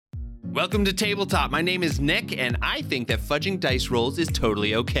Welcome to Tabletop. My name is Nick, and I think that fudging dice rolls is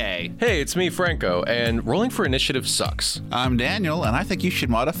totally okay. Hey, it's me, Franco, and rolling for initiative sucks. I'm Daniel, and I think you should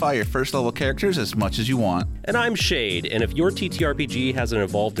modify your first level characters as much as you want. And I'm Shade, and if your TTRPG hasn't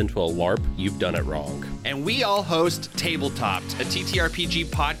evolved into a LARP, you've done it wrong. And we all host Tabletopped, a TTRPG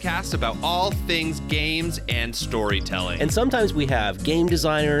podcast about all things games and storytelling. And sometimes we have game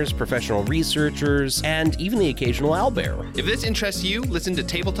designers, professional researchers, and even the occasional owlbear. If this interests you, listen to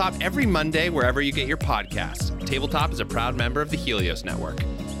Tabletop every Monday wherever you get your podcasts. Tabletop is a proud member of the Helios Network.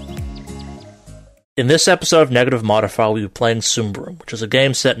 In this episode of Negative Modifier, we'll be playing Sumbarum, which is a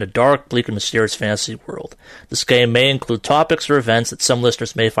game set in a dark, bleak, and mysterious fantasy world. This game may include topics or events that some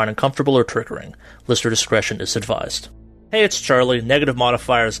listeners may find uncomfortable or triggering. Listener discretion is advised. Hey, it's Charlie, Negative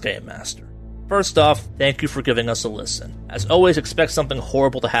Modifier's Game Master. First off, thank you for giving us a listen. As always, expect something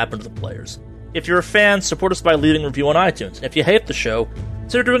horrible to happen to the players. If you're a fan, support us by leaving a review on iTunes, and if you hate the show,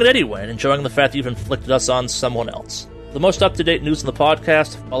 consider doing it anyway and enjoying the fact that you've inflicted us on someone else. For the most up-to-date news in the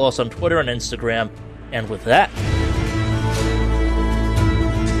podcast, follow us on Twitter and Instagram. And with that,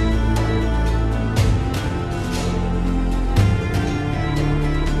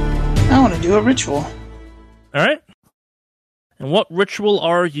 I want to do a ritual. all right. And what ritual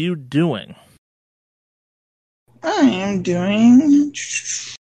are you doing? I am doing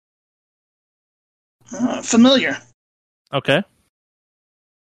familiar. Okay.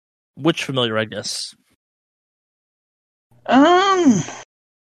 Which familiar, I guess? I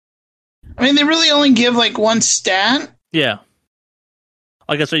mean, they really only give like one stat. Yeah.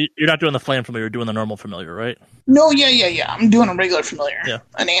 I guess so you're not doing the flame familiar, you're doing the normal familiar, right? No, yeah. I'm doing a regular familiar. Yeah.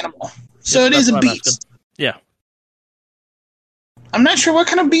 An animal. So it that's is a what I'm beast. asking. Yeah. I'm not sure what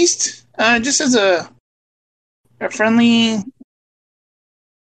kind of beast. Just as a friendly.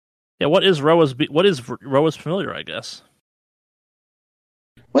 Yeah, what is Roa's familiar, I guess?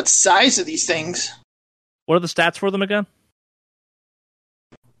 What size are these things? What are the stats for them again?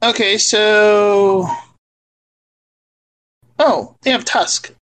 Okay, so. Oh, they have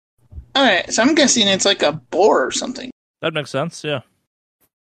tusk. Alright, so I'm guessing it's like a boar or something. That makes sense, yeah.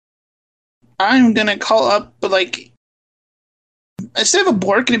 I'm gonna call up, but like. Instead of a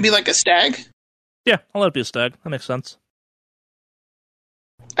boar, can it be like a stag? Yeah, I'll let it be a stag. That makes sense.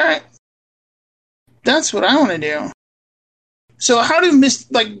 Alright. That's what I want to do. So how is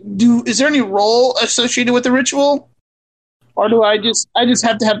there any role associated with the ritual? Or do I just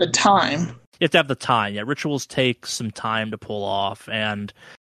have to have the time? You have to have the time. Yeah, rituals take some time to pull off, and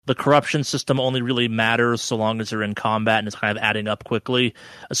the corruption system only really matters so long as you're in combat and it's kind of adding up quickly.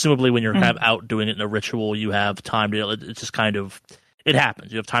 Assumably, when you're kind of out doing it in a ritual, you have time to. It's just kind of it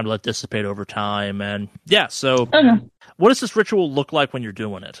happens. You have time to let it dissipate over time, and yeah. So, What does this ritual look like when you're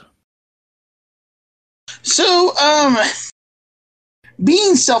doing it? So,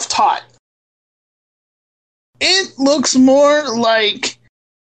 being self-taught, it looks more like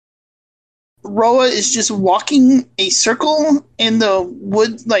Roa is just walking a circle in the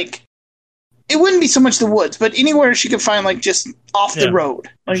wood. Like, it wouldn't be so much the woods, but anywhere she could find, like, just off the road.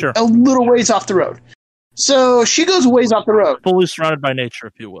 Like, sure. A little ways off the road. So, she goes a ways off the road. Fully surrounded by nature,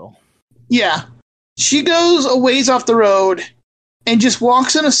 if you will. Yeah. She goes a ways off the road and just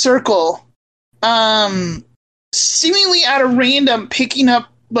walks in a circle, seemingly at a random, picking up,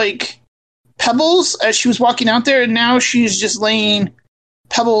 like, pebbles as she was walking out there, and now she's just laying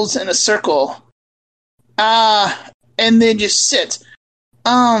pebbles in a circle. And then just sits.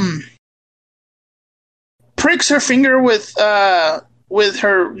 Pricks her finger with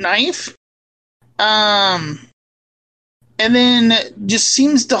her knife. And then just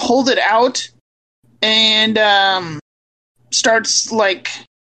seems to hold it out and starts, like,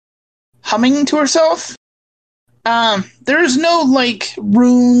 humming to herself. There's no, like,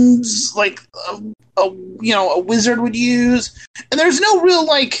 runes like a wizard would use, and there's no real,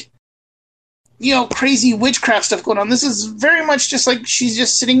 like, crazy witchcraft stuff going on. This is very much just like she's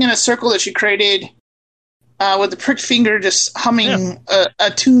just sitting in a circle that she created with the pricked finger, just humming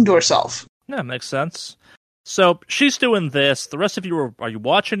a tune to herself. Yeah, makes sense. So she's doing this. The rest of you are you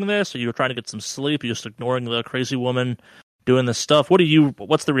watching this? Are you trying to get some sleep? Are you just ignoring the crazy woman doing this stuff?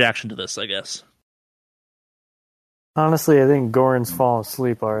 What's the reaction to this, I guess? Honestly, I think Goran's fallen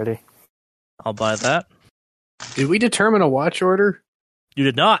asleep already. I'll buy that. Did we determine a watch order? You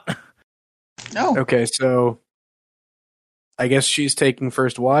did not. No. Okay, so I guess she's taking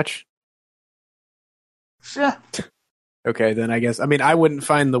first watch. Yeah. Okay, then I guess. I mean, I wouldn't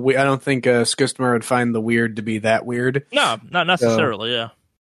find I don't think Skustmer would find the weird to be that weird. No, not necessarily. Yeah.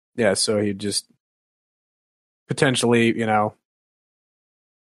 Yeah, so he'd just potentially,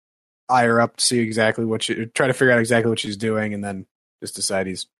 eye her up to see exactly try to figure out exactly what she's doing, and then just decide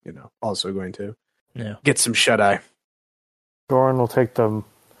he's, also going to Yeah. get some shut-eye. Goran will take the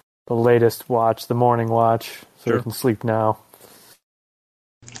latest watch, the morning watch, so he can sleep now.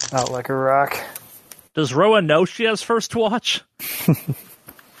 Out like a rock. Does Roa know she has first watch?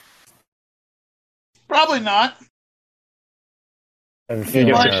 Probably not. I have a Yeah,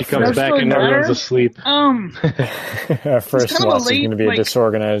 feeling What? she comes Does back really and everyone's matter? asleep. our first kind of a watch is late, going to be a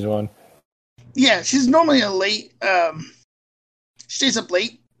disorganized one. Yeah, she's normally a late. She stays up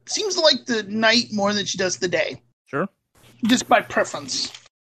late. Seems to like the night more than she does the day. Sure. Just by preference.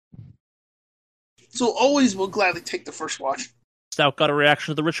 So always will gladly take the first watch. Stout got a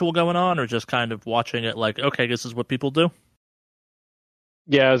reaction to the ritual going on, or just kind of watching it like, okay, this is what people do?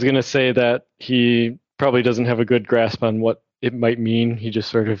 Yeah, I was going to say that he probably doesn't have a good grasp on what it might mean. He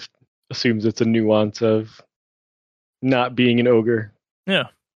just sort of assumes it's a nuance of not being an ogre. Yeah.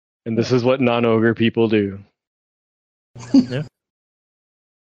 And this is what non-ogre people do. Yeah.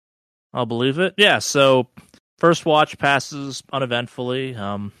 I'll believe it. Yeah, so first watch passes uneventfully.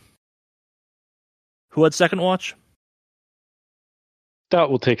 Who had second watch? Stout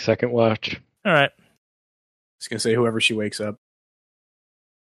will take second watch. All right. I was going to say whoever she wakes up.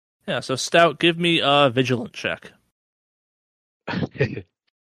 Yeah, so Stout, give me a vigilant check. I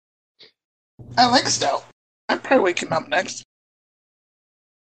like Stout. I'd probably wake him up next.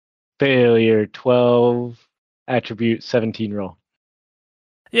 Failure 12, attribute 17 roll.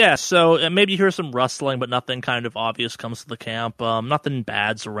 Yeah, so maybe you hear some rustling, but nothing kind of obvious comes to the camp. Nothing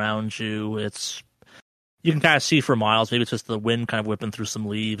bad's around you. You can kind of see for miles. Maybe it's just the wind kind of whipping through some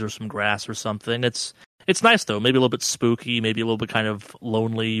leaves or some grass or something. It's nice though. Maybe a little bit spooky. Maybe a little bit kind of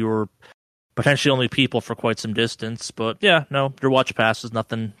lonely. You're potentially only people for quite some distance. But yeah, no, your watch passes.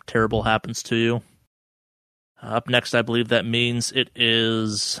 Nothing terrible happens to you. Up next, I believe that means it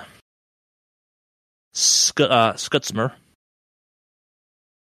is Skutzmer.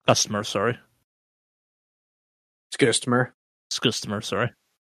 Customer, sorry. Skustomer, sorry.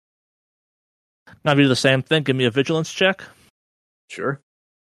 Now, if you do the same thing, give me a vigilance check. Sure.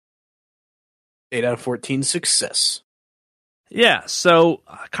 8 out of 14 success. Yeah, so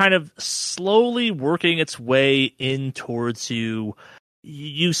kind of slowly working its way in towards you,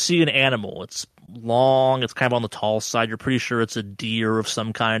 you see an animal. It's long, it's kind of on the tall side. You're pretty sure it's a deer of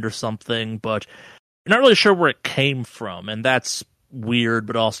some kind or something, but you're not really sure where it came from, and that's weird,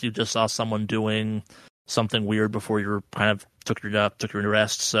 but also you just saw someone doing something weird before you kind of took your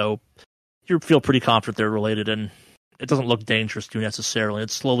rest, so you feel pretty confident they're related, and it doesn't look dangerous to you necessarily.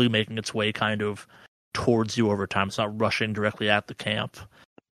 It's slowly making its way kind of towards you over time. It's not rushing directly at the camp.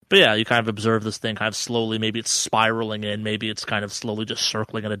 But yeah, you kind of observe this thing kind of slowly. Maybe it's spiraling in. Maybe it's kind of slowly just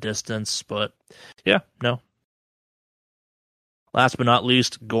circling at a distance. But yeah, no. Last but not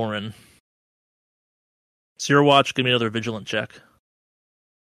least, Goran. It's your watch. Give me another vigilant check.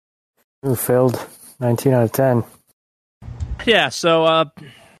 Ooh, failed. 19 out of 10. Yeah, so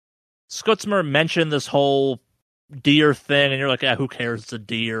Skutzmer mentioned this whole deer thing, and you're like, yeah, who cares? It's a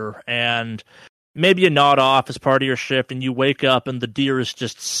deer. And maybe you nod off as part of your shift, and you wake up, and the deer is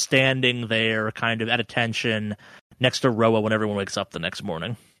just standing there, kind of at attention, next to Roa when everyone wakes up the next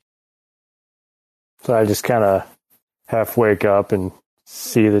morning. So I just kind of half wake up and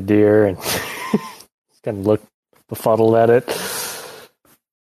see the deer and kind of look befuddled at it.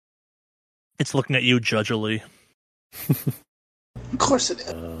 It's looking at you judgily. Of course it is.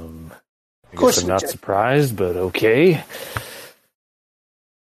 I guess I'm not surprised, but okay.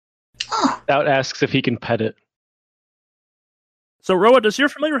 Stout asks if he can pet it. So, Roa, does your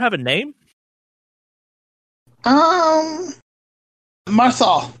familiar have a name?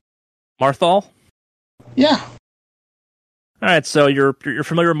 Marthal. Marthal? Yeah. All right, so your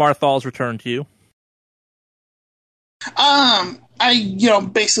familiar Marthal's returned to you. I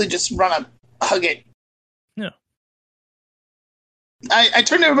basically just run up, hug it. Yeah. I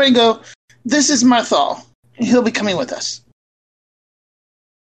turn to everybody and go, "This is Marthal. He'll be coming with us."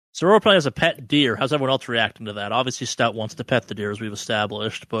 So Roa probably has a pet deer. How's everyone else reacting to that? Obviously, Stout wants to pet the deer, as we've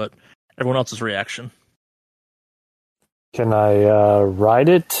established, but everyone else's reaction. Can I ride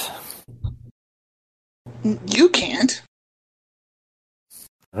it? You can't.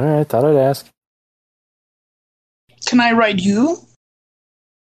 All right, thought I'd ask. Can I ride you?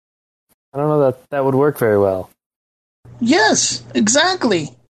 I don't know that would work very well. Yes,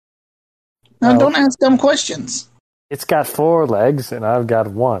 exactly. Now, don't ask dumb questions. It's got 4 legs, and I've got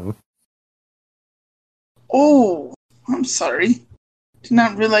 1. Oh, I'm sorry. Did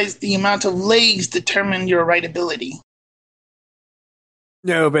not realize the amount of legs determine your rideability.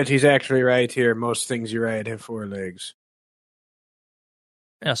 No, but he's actually right here. Most things you ride have 4 legs.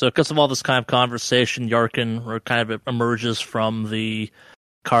 Yeah, so because of all this kind of conversation, Yarkin kind of emerges from the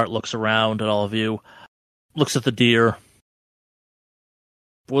cart, looks around at all of you, looks at the deer.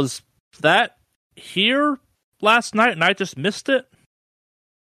 Was that here last night and I just missed it?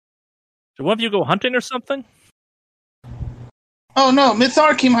 Did one of you go hunting or something? Oh no,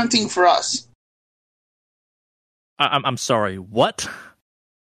 Mithar came hunting for us. I'm sorry, what?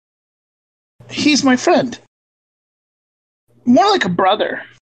 He's my friend. More like a brother.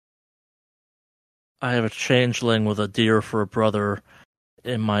 I have a changeling with a deer for a brother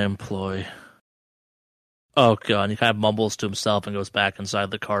in my employ. Oh god, and he kind of mumbles to himself and goes back inside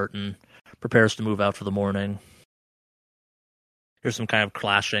the cart and prepares to move out for the morning. Here's some kind of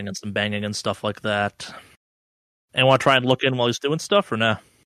clashing and some banging and stuff like that. And want to try and look in while he's doing stuff, or nah?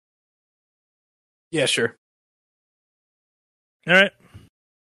 Yeah, sure. Alright.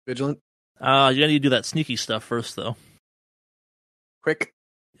 Vigilant. You gotta need to do that sneaky stuff first, though. Quick.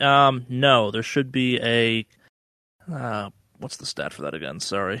 No, there should be a... what's the stat for that again?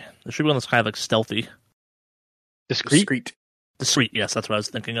 Sorry. There should be one that's kind of like stealthy. Discreet. Discreet, yes, that's what I was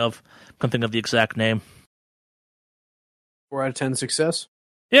thinking of. Couldn't think of the exact name. 4 out of 10 success.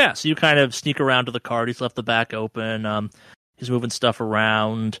 Yeah, so you kind of sneak around to the cart. He's left the back open. He's moving stuff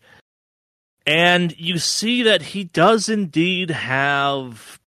around. And you see that he does indeed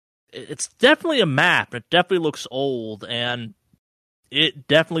have... It's definitely a map. It definitely looks old. And it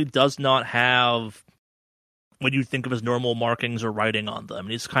definitely does not have what you'd think of as normal markings or writing on them.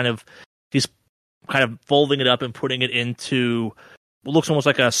 He's kind of folding it up and putting it into what looks almost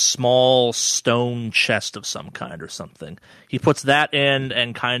like a small stone chest of some kind or something. He puts that in,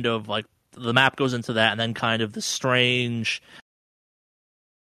 and kind of like the map goes into that, and then kind of the strange,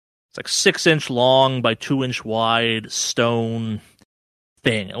 it's like 6-inch long by 2-inch wide stone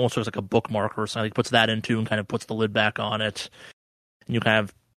thing. It almost looks like a bookmark or something. He puts that into and kind of puts the lid back on it. And you kind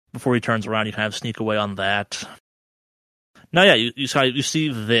of, before he turns around, you kind of sneak away on that. Now, yeah, you see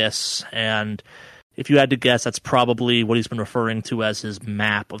this, and if you had to guess, that's probably what he's been referring to as his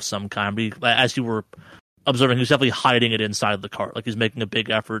map of some kind. As you were observing, he was definitely hiding it inside the cart. Like, he's making a big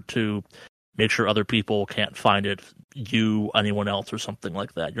effort to make sure other people can't find it, you, anyone else, or something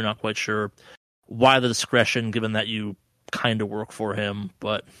like that. You're not quite sure why the discretion, given that you kind of work for him,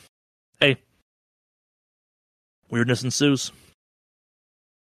 but hey, weirdness ensues.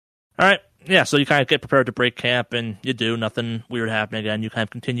 Alright, yeah, so you kind of get prepared to break camp, and you do. Nothing weird happening again. You kind of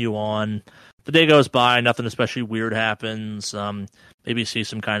continue on. The day goes by, nothing especially weird happens. Maybe you see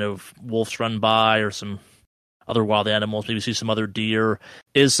some kind of wolves run by, or some other wild animals. Maybe you see some other deer.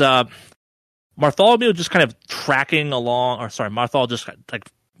 Is Bartholomew just kind of tracking along, or sorry, Barthol just like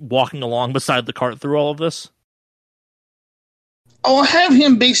walking along beside the cart through all of this? I'll have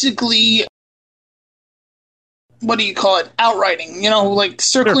him basically, what do you call it, outriding, like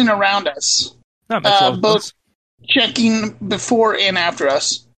circling around us. That makes a lot of both sense. checking before and after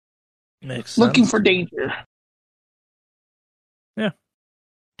us. Makes sense. Looking for danger. Yeah.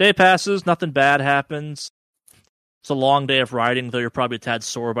 Day passes, nothing bad happens. It's a long day of riding, though you're probably a tad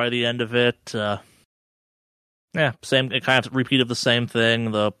sore by the end of it. Yeah, same. It kind of repeat of the same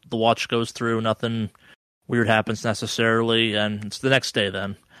thing. The watch goes through, nothing weird happens necessarily, and it's the next day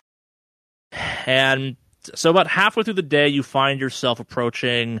then. And so about halfway through the day, you find yourself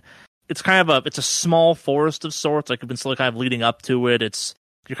approaching. It's kind of it's a small forest of sorts. Like, you've been still kind of leading up to it.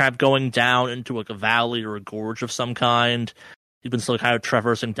 You're kind of going down into like a valley or a gorge of some kind. You've been still kind of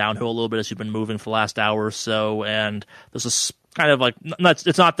traversing downhill a little bit as you've been moving for the last hour or so, and there's this kind of like,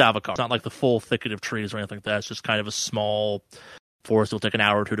 it's not Davacar. It's not like the full thicket of trees or anything like that. It's just kind of a small forest. It'll take an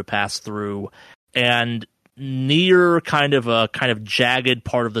hour or two to pass through. And near kind of jagged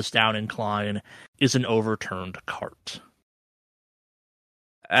part of this down incline is an overturned cart.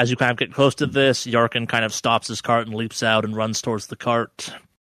 As you kind of get close to this, Yarkin kind of stops his cart and leaps out and runs towards the cart.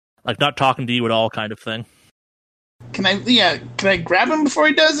 Like, not talking to you at all kind of thing. Can I grab him before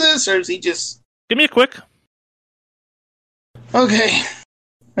he does this, or is he just... Give me a quick. Okay.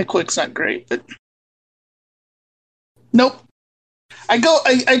 My quick's not great, but... Nope.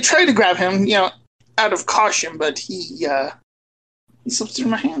 I try to grab him, out of caution, but he slips through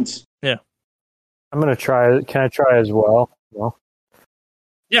my hands. Yeah. I'm going to try. Can I try as well? No.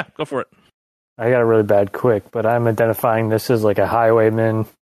 Yeah, go for it. I got a really bad quick, but I'm identifying this as like a highwayman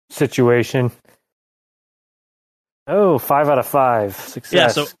situation. Oh, 5 out of 5. Success. Yeah,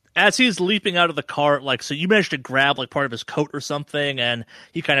 so as he's leaping out of the cart, so you managed to grab part of his coat or something, and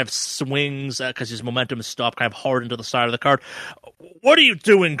he kind of swings, because his momentum is stopped, kind of hard into the side of the cart. What are you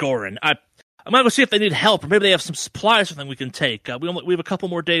doing, Goran? I'm going to go see if they need help, or maybe they have some supplies or something we can take. We have a couple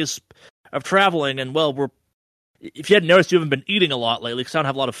more days of traveling, and, well, if you hadn't noticed, you haven't been eating a lot lately because I don't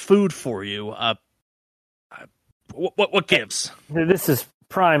have a lot of food for you. What gives? This is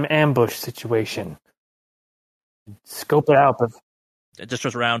prime ambush situation. Scope it out, but It just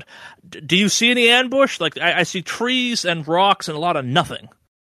goes around. Do you see any ambush? Like, I see trees and rocks and a lot of nothing.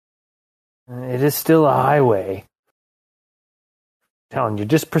 it is still a highway. I'm telling you,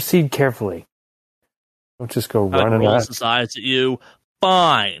 just proceed carefully. Don't just go running Rolls out. his eyes at you.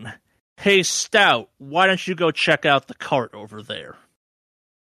 Fine. Hey, Stout, why don't you go check out the cart over there?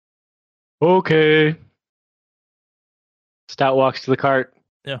 Okay. Stout walks to the cart.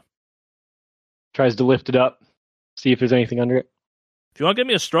 Yeah. Tries to lift it up. See if there's anything under it. If you want to give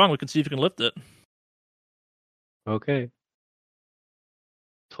me a strong, we can see if you can lift it. Okay.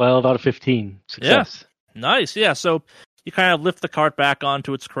 12 out of 15. Success. Nice, yeah. So you kind of lift the cart back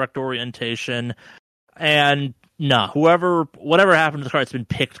onto its correct orientation, and whatever happened to the cart, it's been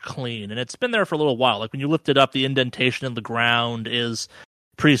picked clean, and it's been there for a little while. Like when you lift it up, the indentation in the ground is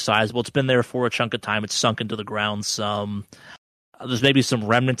pretty sizable. It's been there for a chunk of time. It's sunk into the ground some. There's maybe some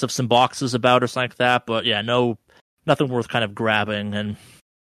remnants of some boxes about or something like that, but yeah, nothing worth kind of grabbing. And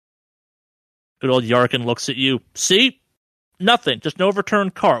good old Yarkin looks at you. See? Nothing. Just an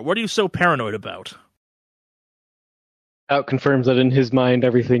overturned cart. What are you so paranoid about? Stout confirms that in his mind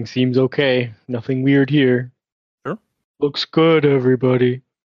everything seems okay. Nothing weird here. Sure. Looks good, everybody.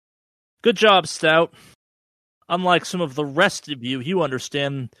 Good job, Stout. Unlike some of the rest of you, you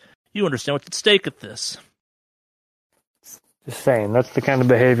understand what's at stake at this. Just saying, that's the kind of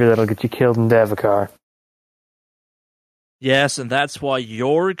behavior that'll get you killed in Davokar. Yes, and that's why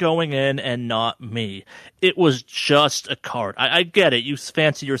you're going in and not me. It was just a cart. I get it. You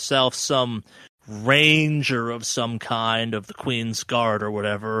fancy yourself some ranger of some kind of the Queen's Guard or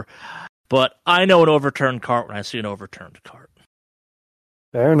whatever, but I know an overturned cart when I see an overturned cart.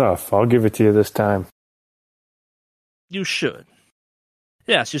 Fair enough. I'll give it to you this time. You should.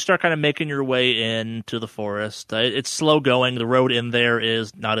 Yes, you start kind of making your way into the forest. It's slow going. The road in there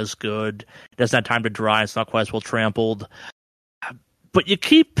is not as good. It doesn't have time to dry. It's not quite as well trampled. But you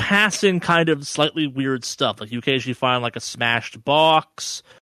keep passing kind of slightly weird stuff. Like you occasionally find like a smashed box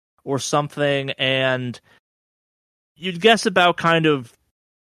or something, and you'd guess about kind of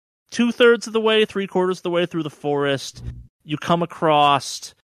 2/3 of the way, 3/4 of the way through the forest, you come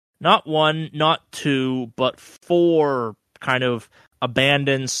across not one, not two, but 4 kind of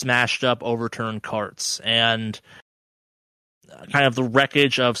abandoned, smashed up, overturned carts, and kind of the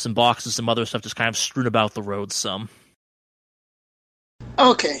wreckage of some boxes, some other stuff just kind of strewn about the road some.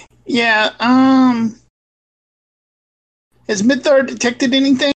 Okay. Yeah, has Mithar detected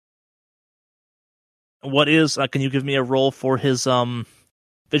anything? What is, can you give me a roll for his,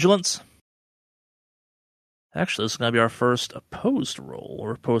 vigilance? Actually, this is going to be our first opposed roll,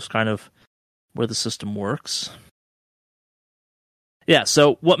 or opposed kind of where the system works. Yeah,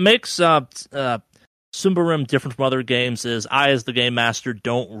 so what makes Sumbarim different from other games is I, as the game master,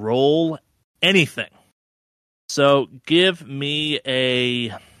 don't roll anything. So give me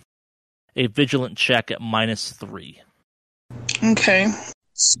a vigilant check at -3. Okay.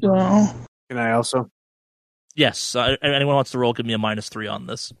 So Can I also? Yes, anyone wants to roll, give me a -3 on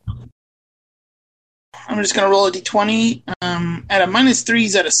this. I'm just going to roll a d20. At a -3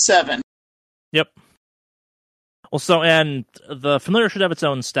 is at a 7. Yep. Well, so, and the familiar should have its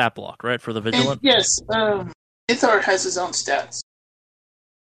own stat block, right, for the vigilant? And yes, Mithar has his own stats.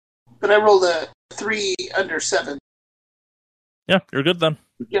 But I rolled a 3 under 7. Yeah, you're good then.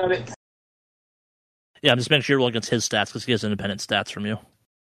 Got it. Yeah, I'm just making sure you roll against his stats, because he has independent stats from you.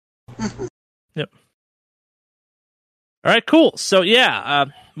 Yep. All right, cool. So, yeah,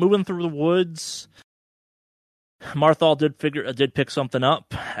 moving through the woods, Marthal did pick something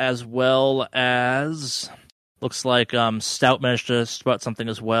up, as well as... Looks like Stout managed to spot something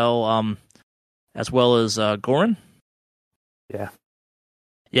as well as Goran. Yeah.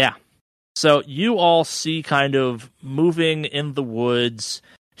 Yeah. So you all see kind of moving in the woods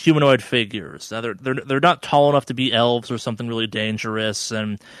humanoid figures. Now, they're not tall enough to be elves or something really dangerous,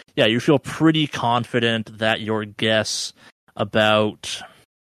 and yeah, you feel pretty confident that your guess about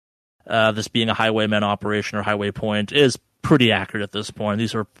this being a highwayman operation or highway point is pretty accurate at this point.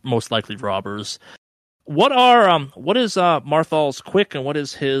 These are most likely robbers. What is Marthal's quick, and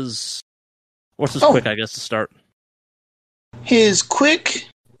what's his quick, I guess, to start? His quick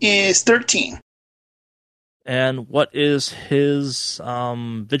is 13. And what is his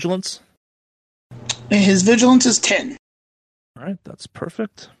vigilance? His vigilance is 10. All right, that's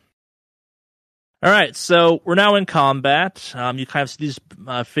perfect. All right, so we're now in combat. You kind of see these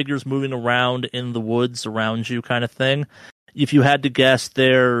figures moving around in the woods around you, kind of thing. If you had to guess,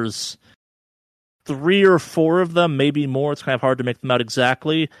 there's 3 or 4 of them, maybe more. It's kind of hard to make them out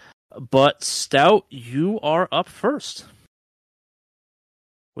exactly. But Stout, you are up first.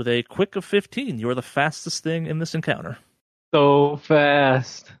 With a quick of 15, you're the fastest thing in this encounter. So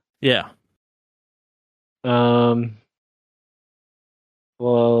fast. Yeah. Well,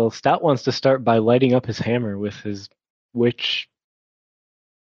 Stout wants to start by lighting up his hammer with his witch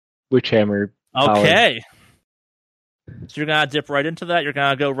hammer. Okay. So you're gonna dip right into that. You're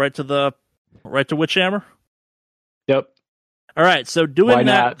gonna go right to witch hammer. Yep. All right. So doing Why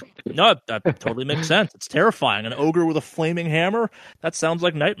that, not? no, that totally makes sense. It's terrifying. An ogre with a flaming hammer. That sounds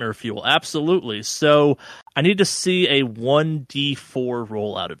like nightmare fuel. Absolutely. So I need to see a 1d4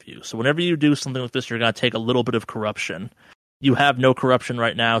 roll out of you. So whenever you do something like this, you're gonna take a little bit of corruption. You have no corruption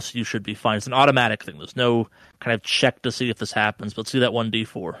right now, so you should be fine. It's an automatic thing. There's no kind of check to see if this happens. But let's see that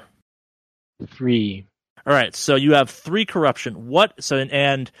 1d4. 3. All right, so you have 3 corruption.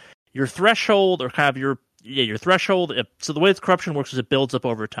 And your threshold, or kind of your threshold. So the way the corruption works is it builds up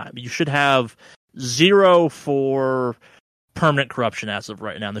over time. You should have 0 for permanent corruption as of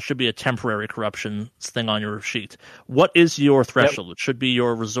right now. And there should be a temporary corruption thing on your sheet. What is your threshold? Yep. It should be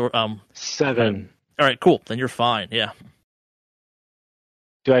your resort. 7. All right, cool. Then you're fine. Yeah.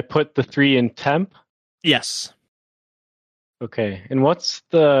 Do I put the 3 in temp? Yes. Okay. And what's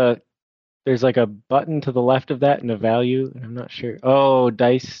there's like a button to the left of that and a value, and I'm not sure. Oh,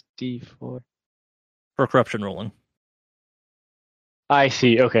 dice D4. For corruption rolling. I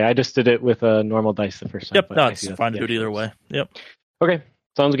see. Okay, I just did it with a normal dice the first time. Yep, no, it's fine to do it either way. Yep. Okay,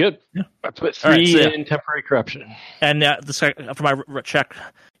 sounds good. Yeah. I put 3 in temporary corruption. And for my check,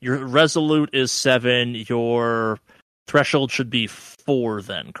 your resolute is 7, your threshold should be 4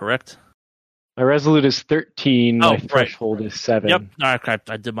 then, correct? My resolute is 13. My threshold is 7. Yep.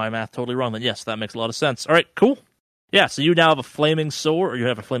 I did my math totally wrong. Then yes, that makes a lot of sense. All right, cool. Yeah, so you now have a flaming sword, or you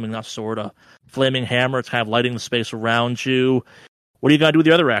have a flaming a flaming hammer. It's kind of lighting the space around you. What are you gonna do with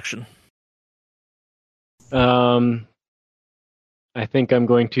the other action? I think I'm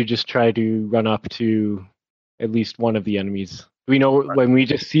going to just try to run up to at least one of the enemies. Do we know when we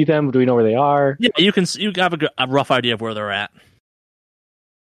just see them? Do we know where they are? Yeah, you have a rough idea of where they're at.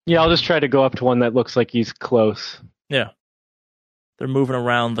 Yeah, I'll just try to go up to one that looks like he's close. Yeah. They're moving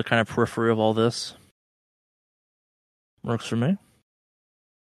around the kind of periphery of all this. Works for me.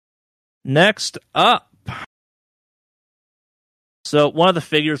 Next up. So one of the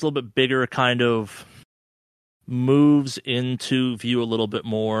figures, a little bit bigger, kind of moves into view a little bit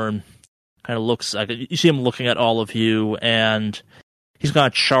more. And kind of looks like you see him looking at all of you, and he's going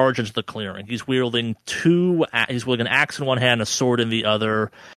to charge into the clearing. He's wielding an axe in one hand, a sword in the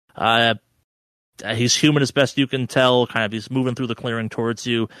other. He's human as best you can tell. Kind of, he's moving through the clearing towards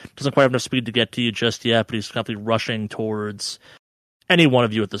you. Doesn't quite have enough speed to get to you just yet, but he's completely rushing towards any one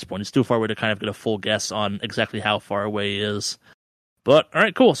of you at this point. He's too far away to kind of get a full guess on exactly how far away he is. But all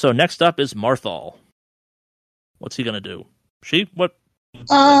right, cool. So next up is Marthal. What's he gonna do?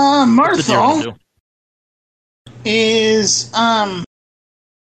 Marthal is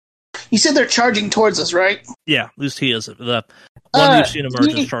you said they're charging towards us, right? Yeah, at least he is. The one you've seen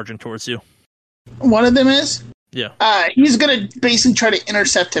emerge is charging towards you. One of them is? Yeah. He's gonna basically try to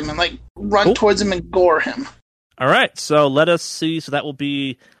intercept him and run towards him and gore him. All right, so let us see. So that will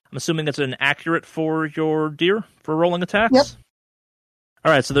be, I'm assuming it's an accurate for your deer for rolling attacks? Yep.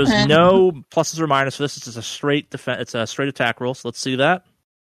 All right, so there's no pluses or minuses for this. It's just a straight it's a straight attack roll. So let's see that.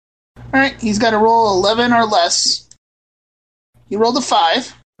 All right, he's got to roll 11 or less. He rolled a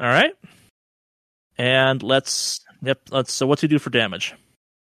 5. All right, and so what's he do for damage?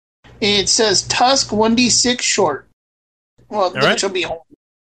 It says Tusk 1d6 short. Well, which will be home.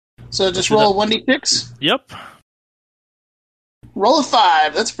 So just roll 1d6. Yep. Roll a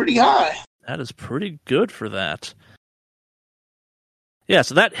 5. That's pretty high. That is pretty good for that. Yeah,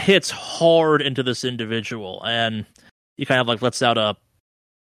 so that hits hard into this individual, and he kind of lets out a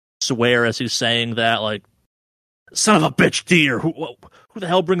swear as he's saying that, son of a bitch deer. Who the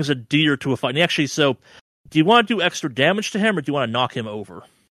hell brings a deer to a fight? And actually, so do you want to do extra damage to him, or do you want to knock him over?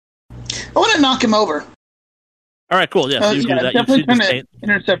 I want to knock him over. All right, cool. Yeah, so you do that. Definitely trying to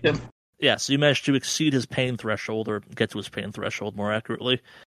intercept him. Yeah, so you managed to exceed his pain threshold, or get to his pain threshold more accurately.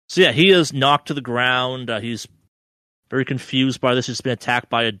 So yeah, he is knocked to the ground. He's very confused by this. He's been attacked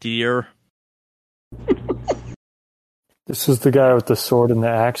by a deer. This is the guy with the sword and the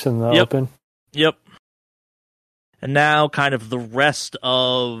axe in the open? Yep. And now kind of the rest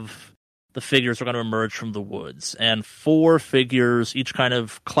of the figures are going to emerge from the woods. And 4 figures, each kind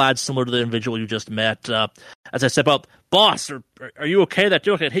of clad similar to the individual you just met. As I step up, boss, are you okay? That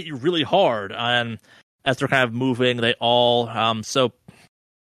deer hit you really hard. And as they're kind of moving, they all... So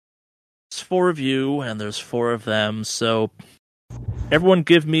 4 of you, and there's 4 of them. So everyone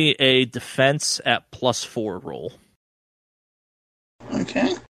give me a defense at +4 roll.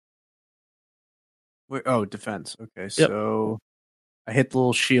 Okay. Wait, defense. Okay, so I hit the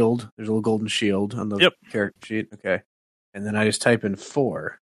little shield. There's a little golden shield on the character sheet. Okay. And then I just type in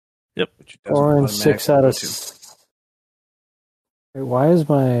 4. Yep. Which doesn't 4 and 6 out of... Wait, why is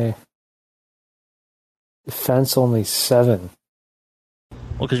my defense only 7?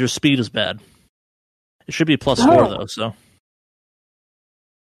 Well, because your speed is bad. It should be +4 though. So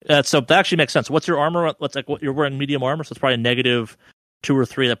that actually makes sense. What's your armor? What's like? What you're wearing medium armor, so it's probably -2 or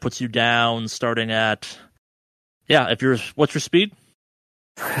 3. That puts you down, starting at what's your speed?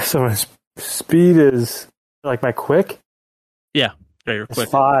 So my speed is like my quick. Yeah, you're quick.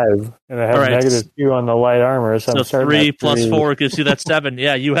 5, and I have -2 on the light armor. So I'm 3 plus 4 gives you that 7.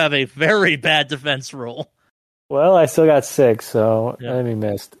 Yeah, you have a very bad defense roll. Well, I still got 6, so enemy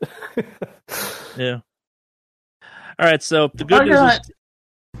missed. Yeah. All right, so the good news is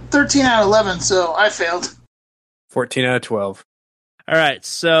 13 out of 11, so I failed. 14 out of 12. All right,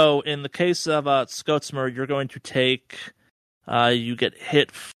 so in the case of Skotsmer, you're going to take... you get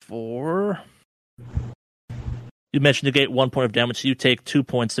hit for... You mentioned you get 1 point of damage, so you take 2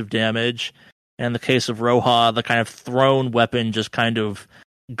 points of damage. And in the case of Roja, the kind of thrown weapon just kind of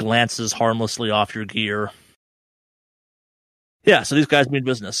glances harmlessly off your gear. Yeah, so these guys mean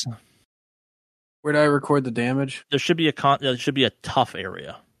business. Where do I record the damage? There should be a tough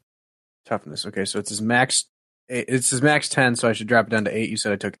area. Toughness. Okay, so it's his max. It's his max 10, so I should drop it down to 8. You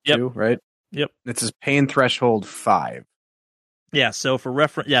said I took 2, right? Yep. It's his pain threshold 5. Yeah. So for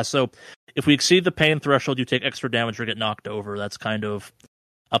reference, so if we exceed the pain threshold, you take extra damage or get knocked over. That's kind of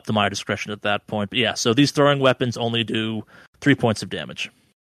up to my discretion at that point. But yeah, so these throwing weapons only do 3 points of damage.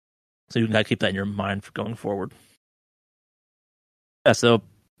 So you can keep that in your mind for going forward. Yeah, so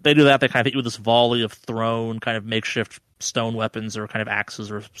they do that. They kind of hit you with this volley of thrown kind of makeshift stone weapons or kind of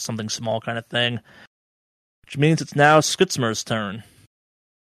axes or something small kind of thing. Which means it's now Skutzmer's turn.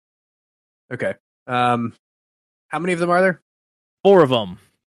 Okay. How many of them are there? 4 of them.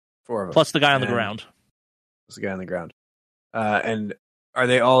 4 of them. Plus the guy on the ground. Plus the guy on the ground. And are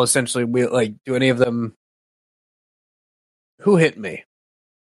they all essentially, do any of them... Who hit me?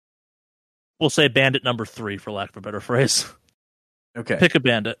 We'll say bandit number 3, for lack of a better phrase. Okay. Pick a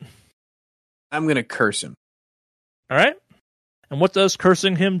bandit. I'm going to curse him. All right. And what does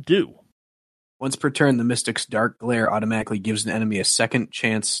cursing him do? Once per turn, the Mystic's Dark Glare automatically gives an enemy a second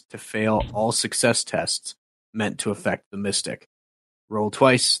chance to fail all success tests meant to affect the Mystic. Roll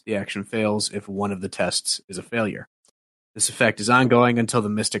twice, the action fails if one of the tests is a failure. This effect is ongoing until the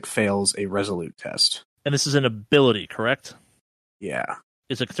Mystic fails a Resolute test. And this is an ability, correct? Yeah.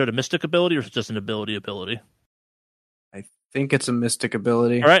 Is it considered a Mystic ability, or is it just an ability? I think it's a Mystic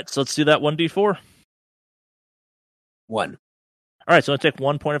ability. All right, so let's do that 1d4. 1. All right, so I take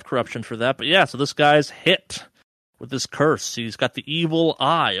 1 point of corruption for that. But yeah, so this guy's hit with this curse. He's got the evil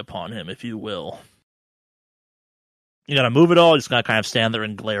eye upon him, if you will. You gotta move it all, you just gotta kind of stand there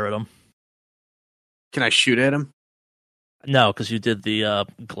and glare at him. Can I shoot at him? No, because you did the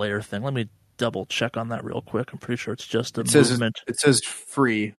glare thing. Let me double check on that real quick. I'm pretty sure it's just a movement. It says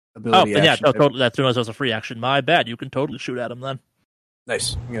free ability action. Yeah, no, totally. That's when it was a free action. My bad. You can totally shoot at him then.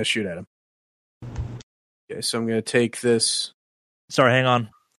 Nice. I'm gonna shoot at him. Okay, so I'm gonna take this. Sorry, hang on.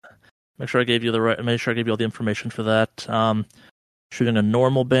 Make sure I gave you all the information for that. Shooting a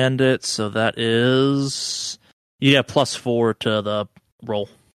normal bandit, so that is you get +4 to the roll.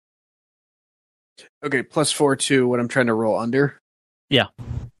 Okay, +4 to what I'm trying to roll under. Yeah.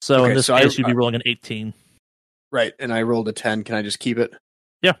 So in this case, you'd be rolling an 18. Right, and I rolled a 10. Can I just keep it?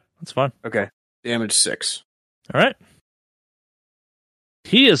 Yeah, that's fine. Okay, damage 6. All right.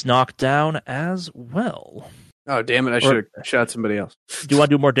 He is knocked down as well. Oh, damn it. I should have shot somebody else. Do you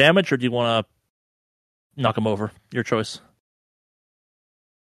want to do more damage, or do you want to knock him over? Your choice.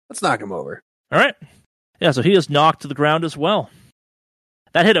 Let's knock him over. All right. Yeah, so he is knocked to the ground as well.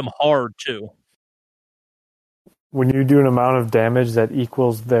 That hit him hard, too. When you do an amount of damage that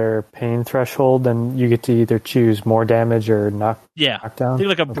equals their pain threshold, then you get to either choose more damage or knock down? Think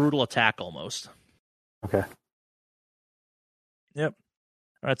like a brutal attack almost. Okay. Yep.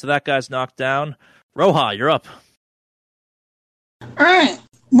 All right, so that guy's knocked down. Roja, you're up. All right.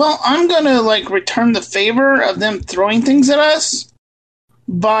 Well, I'm going to return the favor of them throwing things at us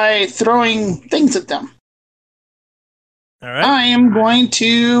by throwing things at them. All right. I am going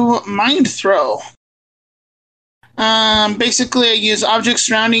to mind throw. Basically, I use objects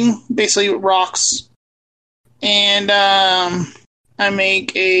surrounding, basically rocks, and I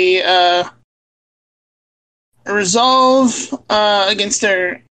make a resolve against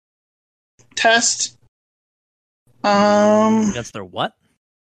their test. Against their what?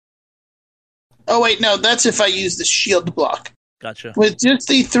 Oh, wait, no, that's if I use the shield block. Gotcha. With just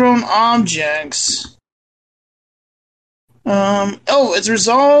the thrown objects. It's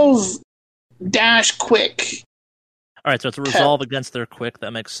resolve dash quick. All right, so it's a resolve against their quick.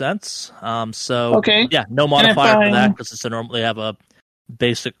 That makes sense. Okay. Yeah, no modifier for that because it's normally have a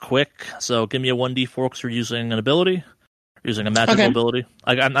basic quick. So give me a 1d4 because you're using an ability. You're using a magical ability.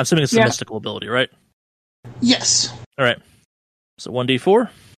 I'm assuming it's a mystical ability, right? Yes. All right. So 1d4.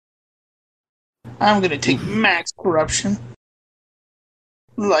 I'm going to take max corruption.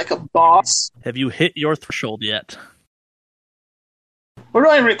 Like a boss. Have you hit your threshold yet? Where do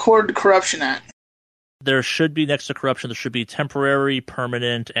I record corruption at? There should be next to corruption, there should be temporary,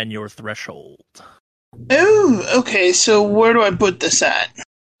 permanent, and your threshold. Oh, okay. So where do I put this at?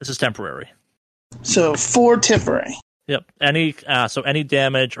 This is temporary. So 4 temporary. Yep. Any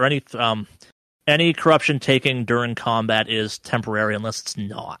damage or any corruption taken during combat is temporary unless it's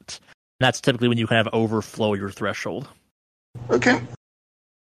not. And that's typically when you kind of overflow your threshold. Okay.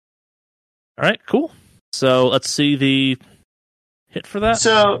 All right, cool. So let's see the hit for that.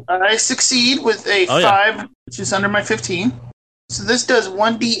 So I succeed with a 5, which is under my 15. So this does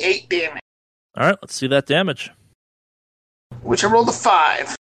 1d8 damage. All right, let's see that damage. Which I rolled a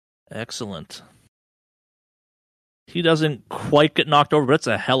 5. Excellent. He doesn't quite get knocked over, but it's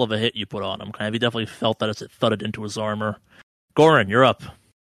a hell of a hit you put on him. He definitely felt that as it thudded into his armor. Goran, you're up.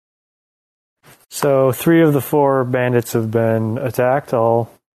 So 3 of the 4 bandits have been attacked.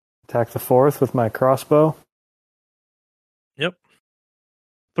 I'll attack the 4th with my crossbow. Yep.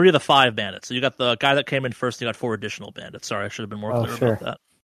 3 of the 5 bandits. So you got the guy that came in first, and you got 4 additional bandits. Sorry, I should have been more clear about that.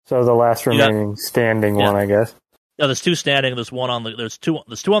 So the last remaining standing one, I guess. No, there's 2 standing. There's one on the. There's two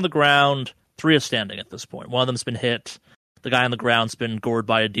on the ground. 3 is standing at this point. One of them's been hit. The guy on the ground's been gored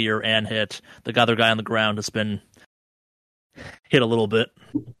by a deer and hit. The other guy on the ground has been hit a little bit.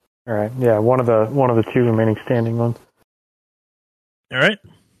 All right. Yeah, one of the 2 remaining standing ones. All right.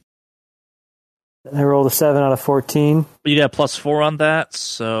 I rolled a 7 out of 14. You got +4 on that,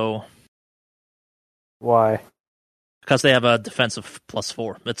 so why? Because they have a defensive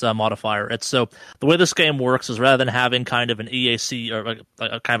 +4. It's a modifier. It's so the way this game works is rather than having kind of an EAC or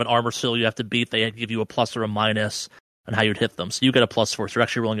a kind of an armor seal you have to beat, they give you a plus or a minus on how you'd hit them. So you get a +4. So you're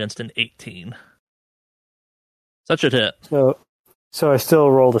actually rolling against an 18. So that should hit. So I still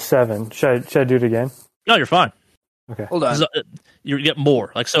rolled a 7. Should I do it again? No, you're fine. Okay. Hold on. You get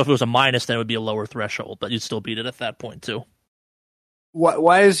more. So if it was a minus, then it would be a lower threshold, but you'd still beat it at that point too. So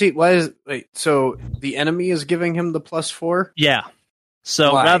the enemy is giving him the +4? Yeah.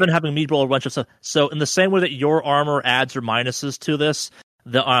 So rather than having me roll a bunch of stuff, so in the same way that your armor adds or minuses to this,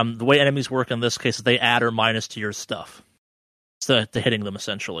 the way enemies work in this case is they add or minus to your stuff, to hitting them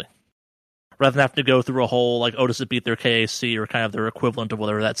essentially. Rather than having to go through a whole does it beat their KAC or kind of their equivalent of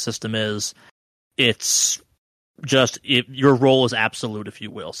whatever that system is, it's just your roll is absolute, if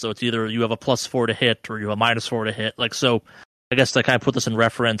you will. So it's either you have a +4 to hit or you have a -4 to hit. So I guess to kind of put this in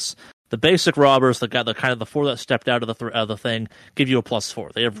reference, the basic robbers, the 4 that stepped out of the thing, give you a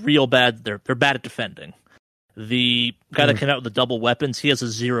 +4. They have real bad. They're bad at defending. The guy that came out with the double weapons, he has a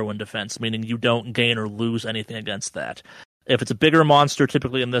 0 in defense, meaning you don't gain or lose anything against that. If it's a bigger monster,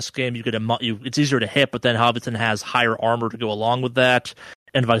 typically in this game, it's easier to hit, but then Hobbiton has higher armor to go along with that,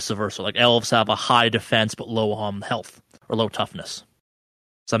 and vice versa. Like elves have a high defense but low health or low toughness.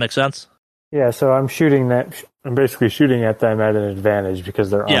 Does that make sense? Yeah, so I'm basically shooting at them at an advantage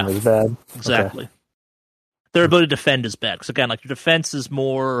because their armor is bad. Exactly. Okay. Their ability to defend is bad. Because again, your defense is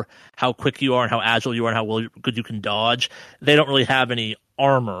more how quick you are and how agile you are and how good you can dodge. They don't really have any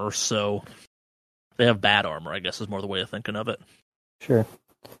armor, so they have bad armor, I guess is more the way of thinking of it. Sure.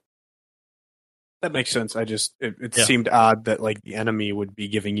 That makes sense. It seemed odd that the enemy would be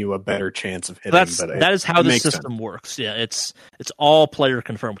giving you a better chance of hitting. That is how the system works. Yeah, it's all player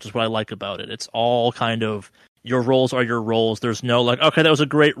confirmed, which is what I like about it. It's all kind of your rolls are your rolls. There's no okay, that was a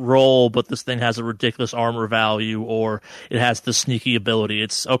great roll, but this thing has a ridiculous armor value, or it has this sneaky ability.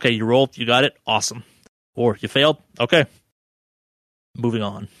 It's okay, you rolled, you got it, awesome. Or you failed, okay. Moving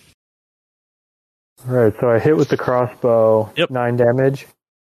on. All right, so I hit with the crossbow, 9 damage.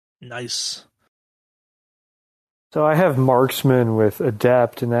 Nice. So I have marksman with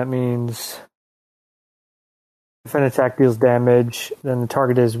adept, and that means if an attack deals damage, then the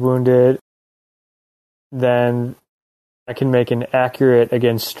target is wounded, then I can make an accurate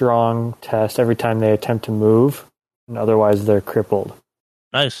against strong test every time they attempt to move, and otherwise they're crippled.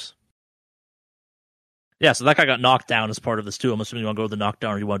 Nice. Yeah, so that guy got knocked down as part of this too. I'm assuming you want to go with the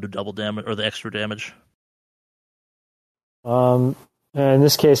knockdown or you want to do double damage or the extra damage. In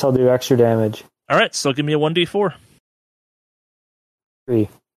this case, I'll do extra damage. All right, so give me a 1d4. 3.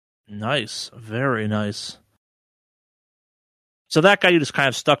 Nice. Very nice. So that guy you just kind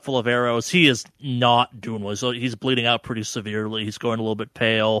of stuck full of arrows, he is not doing well. So he's bleeding out pretty severely. He's going a little bit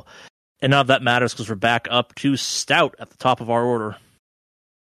pale. And none of that matters because we're back up to Stout at the top of our order.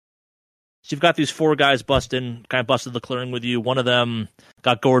 So you've got these 4 guys busted the clearing with you. One of them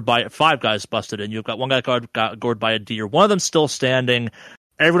got gored by 5 guys busted in. You've got one guy got gored by a deer. One of them's still standing.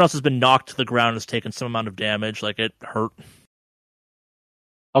 Everyone else has been knocked to the ground and has taken some amount of damage. Like, it hurt.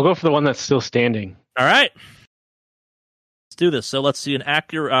 I'll go for the one that's still standing. All right. Let's do this. So let's see an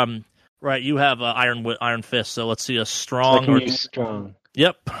accurate. Right, you have Iron Fist. So let's see a strong. So I can use strong.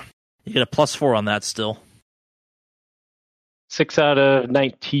 Yep, you get a +4 on that still. 6 out of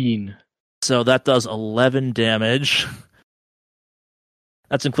 19. So that does 11 damage.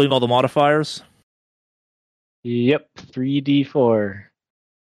 That's including all the modifiers. Yep, 3d4.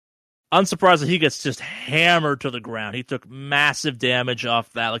 Unsurprised that he gets just hammered to the ground. He took massive damage off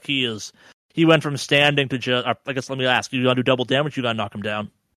that. Like he went from standing to just. I guess let me ask: you gotta do double damage? You gotta knock him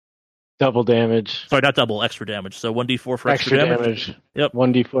down. Double damage. Sorry, not double. Extra damage. So 1d4 for extra damage. Yep.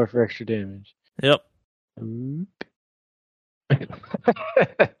 1d4 for extra damage. Yep.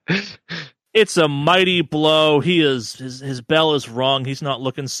 It's a mighty blow. He is his bell is rung. He's not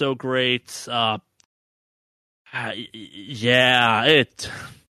looking so great.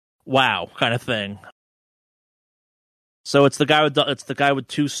 Wow, kind of thing. So it's the guy with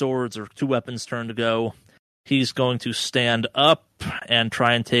 2 swords or 2 weapons turn to go. He's going to stand up and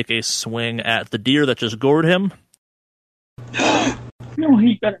try and take a swing at the deer that just gored him. No,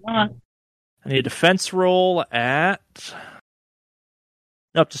 he better not. I need a defense roll at.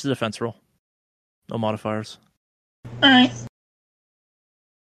 Nope, just a defense roll. No modifiers. All right.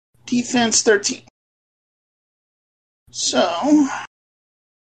 Defense 13. So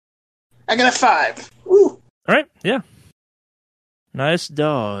I got a 5. Woo. All right, yeah. Nice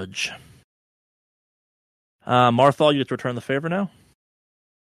dodge. Marthal, you get to return the favor now.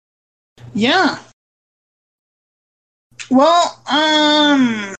 Yeah. Well,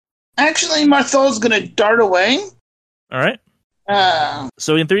 actually, Marthal's gonna dart away. All right.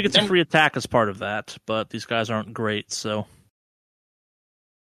 So in theory, he gets a free attack as part of that, but these guys aren't great, so.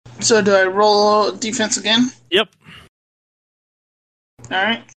 So do I roll defense again? Yep. All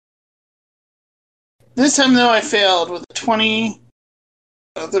right. This time, though, I failed with a 20.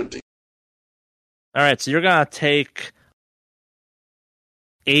 13. All right, so you're going to take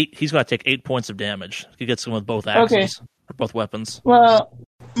 8. He's going to take 8 points of damage. He gets him with both axes, or both weapons. Well,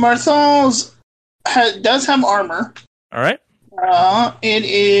 Marthal's does have armor. All right. It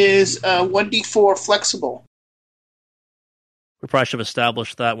is 1d4 flexible. We probably should have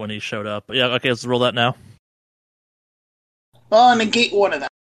established that when he showed up. But yeah, okay, let's roll that now. Well, I'll negate one of them.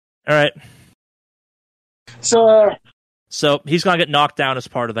 All right. So he's gonna get knocked down as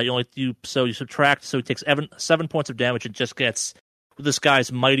part of that. You subtract, so he takes 7 points of damage and just gets with this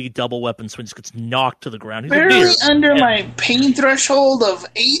guy's mighty double weapon, so he just gets knocked to the ground. He's barely under my pain threshold of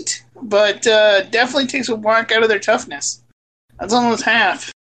 8, but definitely takes a whack out of their toughness. That's almost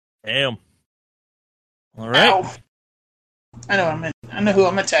half. Damn. All right. Ow. I know who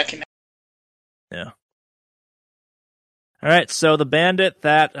I'm attacking now. Yeah. All right, so the bandit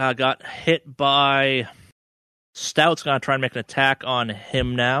that got hit by Stout's going to try and make an attack on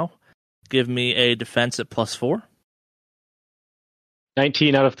him now. Give me a defense at +4.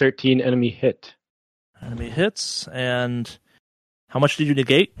 19 out of 13 enemy hit. Enemy hits, and how much did you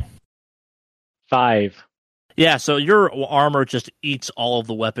negate? 5. Yeah, so your armor just eats all of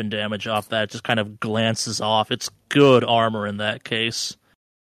the weapon damage off that. It just kind of glances off. It's good armor in that case.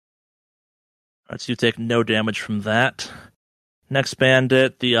 All right, so you take no damage from that. Next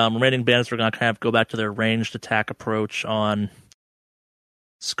bandit, the remaining bandits are going to kind of go back to their ranged attack approach on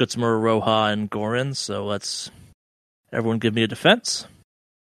Skutzmer, Roja, and Gorin. So let's everyone give me a defense.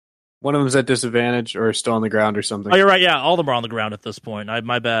 One of them's at disadvantage or still on the ground or something. Oh, you're right. Yeah, all of them are on the ground at this point.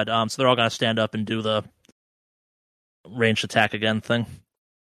 My bad. So they're all going to stand up and do the ranged attack again thing.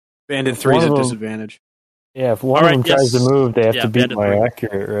 Bandit 3's at disadvantage. Yeah, if one of them tries to move, they have to beat my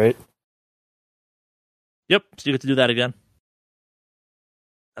accurate, right? Yep, so you get to do that again.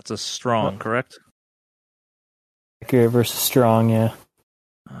 That's a strong, correct? Accurate versus strong, yeah.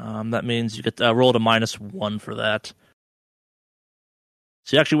 That means you get roll at a -1 for that.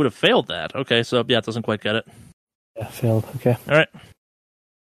 So you actually would have failed that. Okay, so yeah, it doesn't quite get it. Yeah, failed. Okay. All right.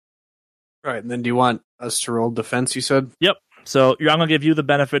 All right, and then do you want us to roll defense, you said? Yep. So I'm going to give you the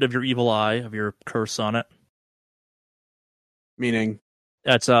benefit of your evil eye, of your curse on it. Meaning?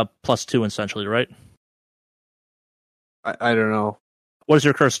 That's +2 essentially, right? I don't know. What does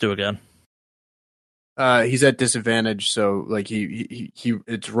your curse do again? He's at disadvantage, so like he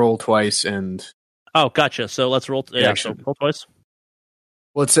it's roll twice and. Oh, gotcha. So let's roll. So roll twice.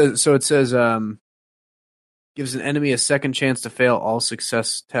 Well, it says gives an enemy a second chance to fail all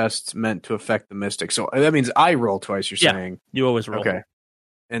success tests meant to affect the mystic. So that means I roll twice. You're saying you always roll. Okay,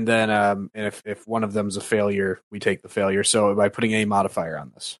 and then and if one of them's a failure, we take the failure. So by putting a modifier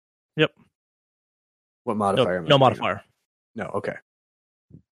on this. Yep. What modifier? No modifier. No. Okay.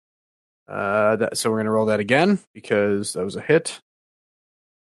 So we're gonna roll that again because that was a hit.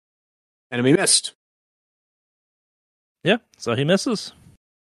 Enemy missed. Yeah. So he misses.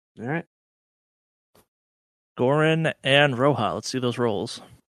 All right. Goran and Roja. Let's see those rolls.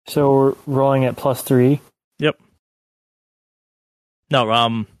 So we're rolling at +3. Yep.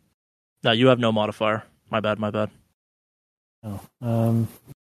 No, you have no modifier. My bad. Oh.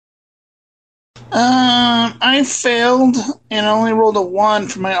 I failed and only rolled a 1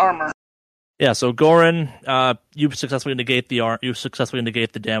 for my armor. Yeah, so Goran, you successfully negate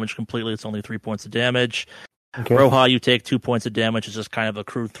the damage completely. It's only 3 points of damage. Okay. Roja, you take 2 points of damage. It's just kind of a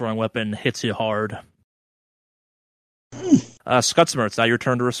crude throwing weapon. Hits you hard. Skutzmer, it's now your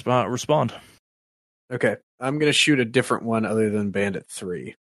turn to respond. Okay. I'm going to shoot a different one other than Bandit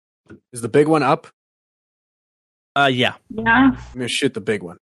 3. Is the big one up? Yeah. Yeah. I'm going to shoot the big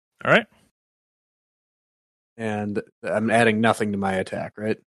one. All right. And I'm adding nothing to my attack,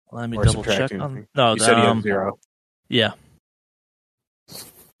 right? Let me Or double check. subtracting. No, You said you have 0. Yeah.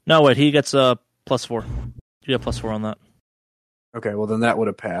 No, wait, he gets a +4. You get +4 on that. Okay, well then that would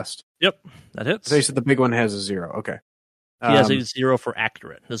have passed. Yep, that hits. So you said the big one has a 0. Okay. He has a 0 for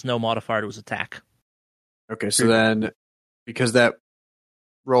accurate. There's no modifier to his attack. Okay, so then because that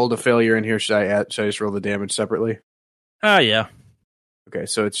rolled a failure in here, should I just roll the damage separately? Yeah. Okay,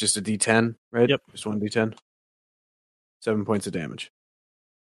 so it's just a D10, right? Yep. Just one D10. 7 points of damage.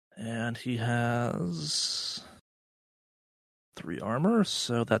 And he has 3 armor,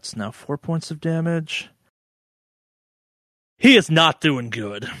 so that's now 4 points of damage. He is not doing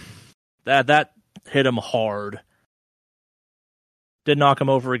good. That hit him hard. Did knock him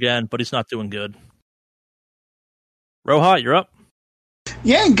over again, but he's not doing good. Roja, you're up.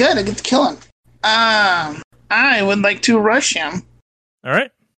 Yeah, good. I get to kill him. I would like to rush him. All right.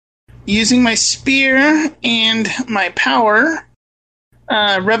 Using my spear and my power,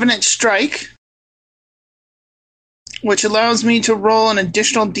 Revenant Strike, which allows me to roll an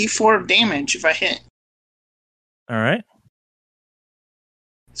additional d4 of damage if I hit. All right.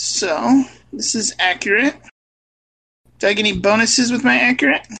 So, this is accurate. Do I get any bonuses with my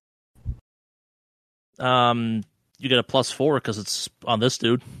accurate? You get a +4 because it's on this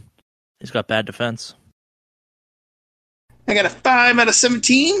dude. He's got bad defense. I got a 5 out of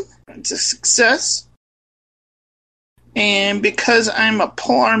 17. It's a success. And because I'm a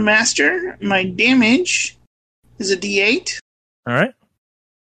polearm master, my damage is a d8. All right.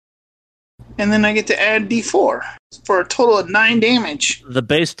 And then I get to add d4 for a total of 9 damage. The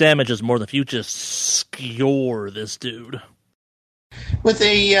base damage is more than if you just skewer this dude. With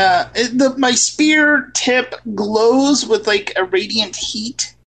my spear tip glows with like a radiant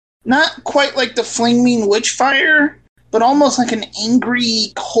heat. Not quite like the flaming witch fire, but almost like an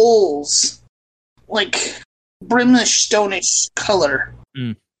angry coals. Like brimmish, stonish color.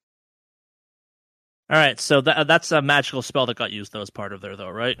 Mm. All right, so that's a magical spell that got used though as part of there, though,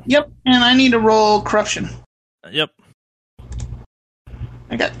 right? Yep, and I need to roll corruption. Yep.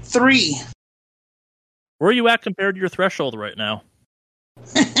 I got 3. Where are you at compared to your threshold right now?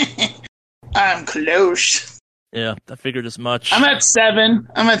 I'm close. Yeah, I figured as much. I'm at 7.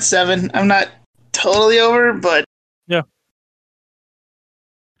 I'm not totally over, but... Yeah.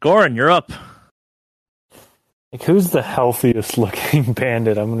 Goran, you're up. Like, who's the healthiest looking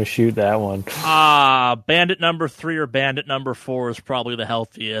bandit? I'm going to shoot that one. Bandit number 3 or bandit number 4 is probably the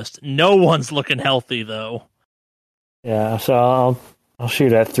healthiest. No one's looking healthy, though. Yeah, so I'll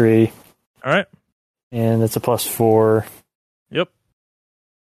shoot at 3. All right. And it's a +4. Yep.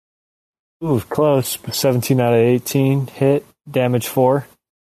 Ooh, close. 17 out of 18. Hit. Damage 4.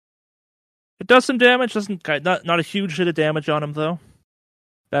 It does some damage. Not a huge hit of damage on him, though.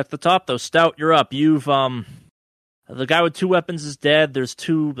 Back to the top, though. Stout, you're up. You've, the guy with 2 weapons is dead. There's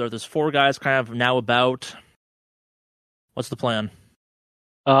 4 guys kind of now about. What's the plan?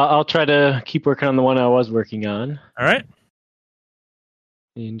 I'll try to keep working on the one I was working on. All right.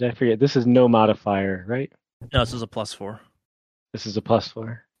 And I forget, this is no modifier, right? No, this is a +4. This is a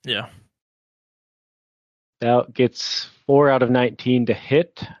 +4. Yeah. That gets 4 out of 19 to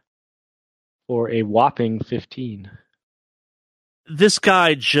hit for a whopping 15. This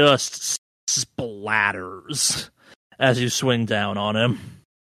guy just splatters. as you swing down on him.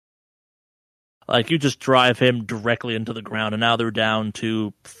 Like, you just drive him directly into the ground, and now they're down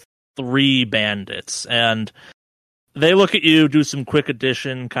to 3 bandits. And they look at you, do some quick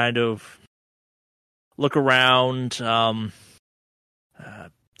addition, kind of look around. The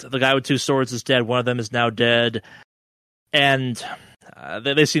guy with 2 swords is dead. One of them is now dead. And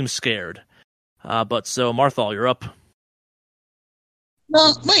they seem scared. But so, Marthal, you're up.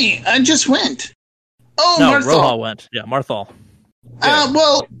 No, wait, I just went. Oh, no, Marthal. Roha went. Yeah, Marthal.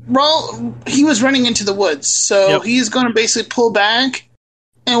 Well, he was running into the woods, so he's going to basically pull back.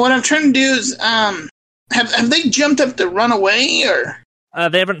 And what I'm trying to do is, have they jumped up to run away, or?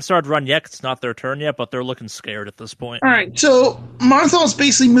 They haven't started to run yet. It's not their turn yet, but they're looking scared at this point. All right, so Marthal's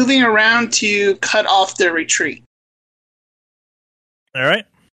basically moving around to cut off their retreat. All right.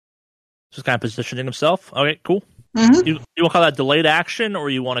 Just kind of positioning himself. Okay, cool. Mm-hmm. You want to call that delayed action, or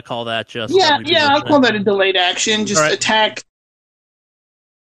you want to call that just... Yeah, I'll call that a delayed action. Just attack.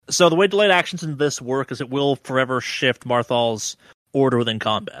 So the way delayed actions in this work is it will forever shift Marthal's order within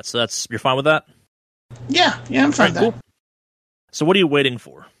combat. So you're fine with that? Yeah, I'm fine with that. Cool. So what are you waiting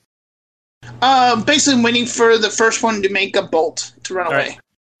for? Basically I'm waiting for the first one to make a bolt to run away. Right.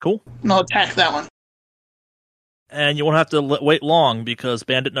 Cool. And I'll attack that one. And you won't have to wait long, because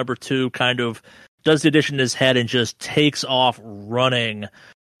bandit number 2 kind of does the addition in his head and just takes off running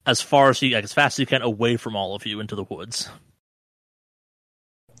as fast as you can away from all of you into the woods.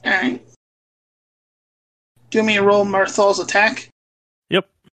 Alright. Do you want me to roll Marthal's attack? Yep.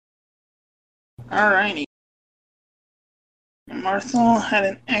 Alrighty. Marthal had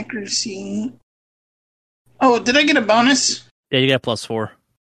an accuracy. Oh, did I get a bonus? Yeah, you got +4.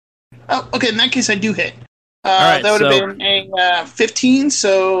 Oh, okay, in that case I do hit. Right, that would have been a 15,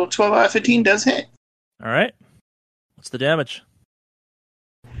 so 12 out of 15 does hit. Alright. What's the damage?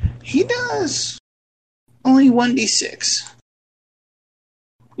 He does only 1d6.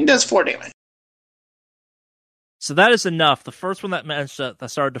 He does 4 damage. So that is enough. The first one that managed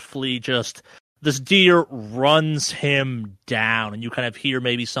that started to flee, just this deer runs him down, and you kind of hear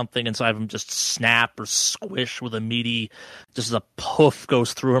maybe something inside of him just snap or squish with a meaty, just a poof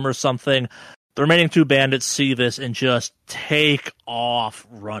goes through him or something. The remaining 2 bandits see this and just take off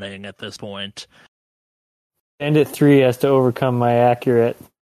running at this point. Bandit 3 has to overcome my accurate.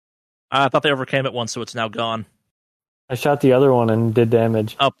 I thought they overcame it once, so it's now gone. I shot the other one and did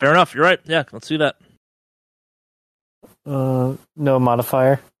damage. Oh, fair enough. You're right. Yeah, let's see that. No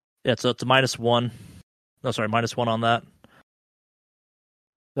modifier. Yeah, so it's a -1. No, sorry, -1 on that.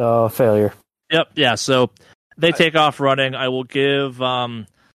 So, failure. Yep, yeah, so they take off running. I will give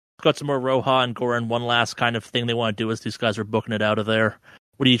got some more Roha and Goran one last kind of thing they want to do as these guys are booking it out of there.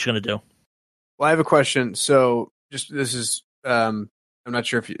 What are you each going to do? Well, I have a question. So, this is, I'm not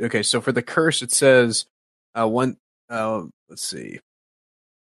sure if you, okay, so for the curse, it says, let's see,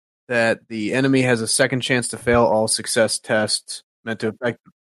 that the enemy has a second chance to fail all success tests meant to affect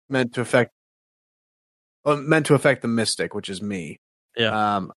the mystic, which is me.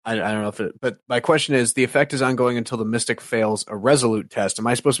 Yeah. I don't know if it, but my question is, the effect is ongoing until the mystic fails a resolute test. Am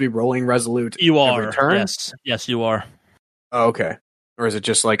I supposed to be rolling resolute every turn? Yes, you are. Oh, okay. Or is it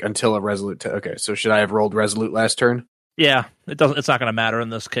just like until a resolute test? Okay, so should I have rolled resolute last turn? Yeah, it's not going to matter in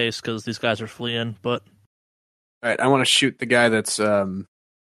this case because these guys are fleeing, but... All right, I want to shoot the guy that's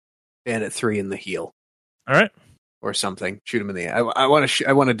Bandit 3 in the heel. All right. Or something. Shoot him in the... I want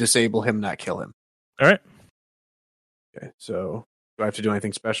to disable him, not kill him. All right. Okay, so... Do I have to do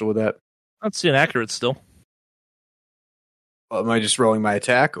anything special with that? Let's see an accurate still. Well, am I just rolling my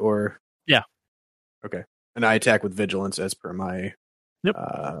attack, or? Yeah. Okay. And I attack with vigilance as per my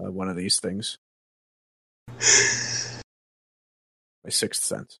one of these things. My 6th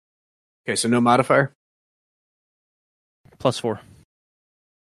sense. Okay, so no modifier? +4.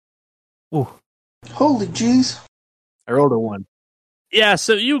 Ooh. Holy jeez. I rolled a 1. Yeah,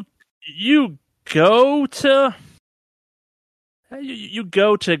 so you go to... You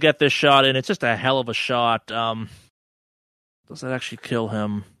go to get this shot in. It's just a hell of a shot. Does that actually kill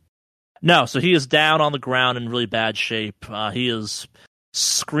him? No, so he is down on the ground in really bad shape. He is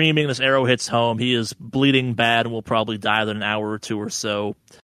screaming. This arrow hits home. He is bleeding bad and will probably die within an hour or 2 or so.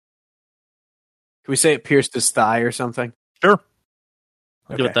 Can we say it pierced his thigh or something? Sure.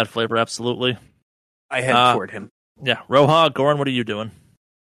 I'll give it that flavor, absolutely. I head toward him. Yeah. Roha, Goran, what are you doing?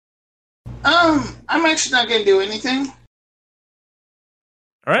 I'm actually not going to do anything.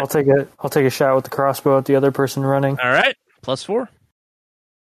 All right. I'll take a shot with the crossbow at the other person running. All right. +4.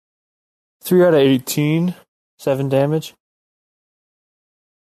 3 out of 18. 7 damage.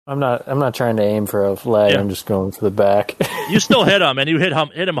 I'm not trying to aim for a leg. Yeah. I'm just going for the back. You still hit him, and you hit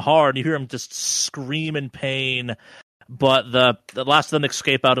him hard. You hear him just scream in pain. But the last of them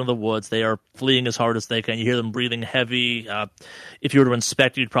escape out in the woods. They are fleeing as hard as they can. You hear them breathing heavy. If you were to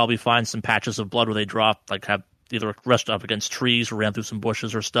inspect, you'd probably find some patches of blood where they dropped, like have either rushed up against trees or ran through some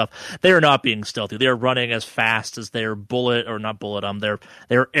bushes or stuff. They are not being stealthy. They are running as fast as their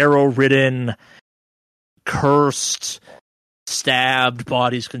they're arrow-ridden, cursed, stabbed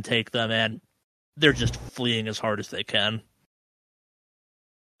bodies can take them, and they're just fleeing as hard as they can.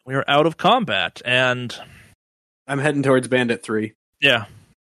 We are out of combat, and I'm heading towards Bandit 3. yeah.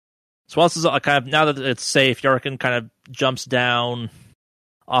 So once it's kind of, now that it's safe, Yarkin kind of jumps down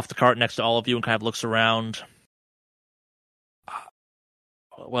off the cart next to all of you and kind of looks around.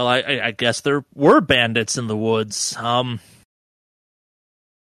 Well, I guess there were bandits in the woods.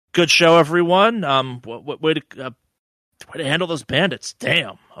 Good show, everyone. Way to handle those bandits.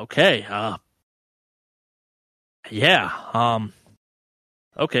 Damn. Okay. Yeah.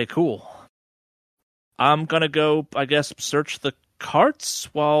 Okay, cool. I'm gonna go, I guess, search the carts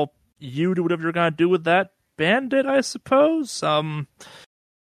while you do whatever you're gonna do with that bandit, I suppose.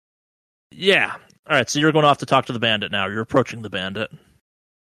 Yeah. Alright, so you're going off to talk to the bandit now. You're approaching the bandit.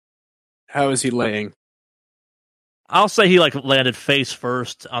 How is he laying? I'll say he landed face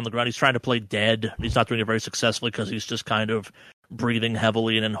first on the ground. He's trying to play dead. He's not doing it very successfully because he's just kind of breathing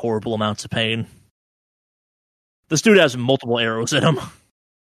heavily and in horrible amounts of pain. This dude has multiple arrows in him.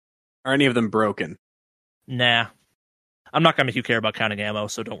 Are any of them broken? Nah. I'm not going to make you care about counting ammo,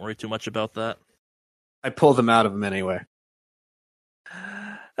 so don't worry too much about that. I pull them out of him anyway.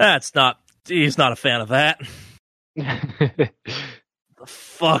 He's not a fan of that. The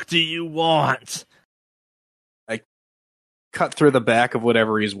fuck do you want? I cut through the back of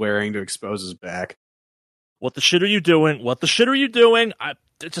whatever he's wearing to expose his back. What the shit are you doing? What the shit are you doing?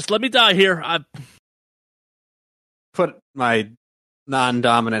 Just let me die here. Put my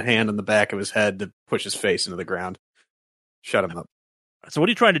non-dominant hand on the back of his head to push his face into the ground. Shut him up. So what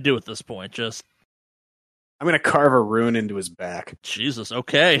are you trying to do at this point? I'm going to carve a rune into his back. Jesus,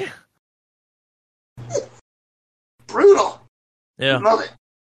 okay. Brutal. Yeah. Love it.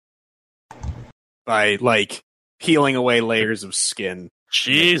 By, peeling away layers of skin.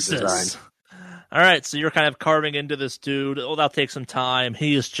 Jesus. All right, so you're kind of carving into this dude. Oh, that'll take some time.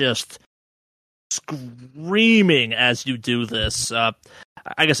 He is just screaming as you do this. I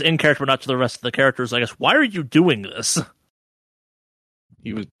guess in character, but not to the rest of the characters. I guess, why are you doing this?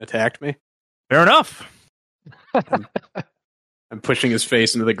 He attacked me. Fair enough. I'm pushing his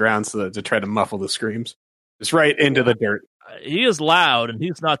face into the ground to try to muffle the screams. Just right into the dirt. He is loud, and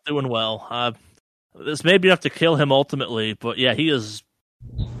he's not doing well. This may be enough to kill him ultimately, but yeah, he is...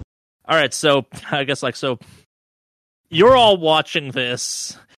 Alright, so, I guess, you're all watching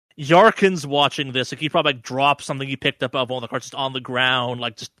this. Yarkin's watching this. He probably drops something he picked up one of the carts just on the ground,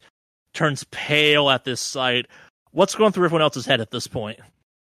 just turns pale at this sight. What's going through everyone else's head at this point?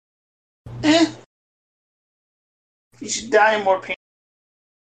 You should die in more pain.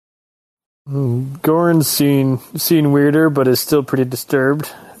 Goran's seen weirder, but is still pretty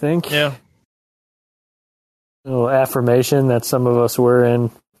disturbed, I think. Yeah. A little affirmation that some of us were in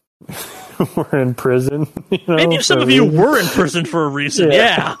prison. Maybe some of you were in prison for a reason,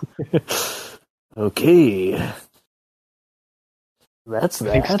 yeah. Okay. That's that.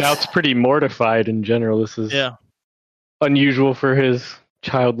 I think Stout's pretty mortified in general. This is unusual for his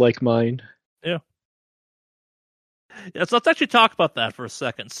childlike mind. Yeah. So let's actually talk about that for a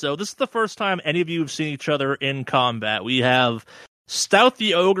second. So this is the first time any of you have seen each other in combat. We have Stout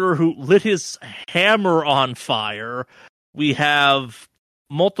the Ogre who lit his hammer on fire. We have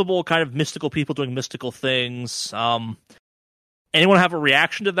multiple kind of mystical people doing mystical things. Anyone have a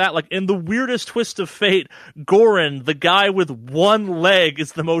reaction to that? In the weirdest twist of fate, Goran, the guy with one leg,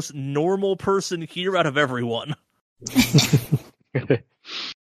 is the most normal person here out of everyone.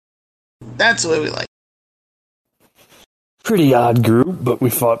 That's the way we like. Pretty odd group, but we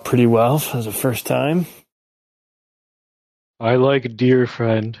fought pretty well for the first time. I like dear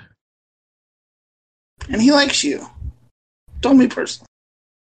friend. And he likes you. Don't me personally.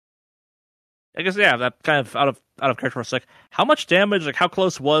 I guess, yeah, that kind of out of character for a sec. How much damage, how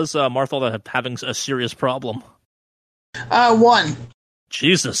close was Marthal to having a serious problem? 1.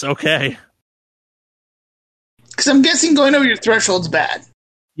 Jesus, okay. Because I'm guessing going over your threshold's bad.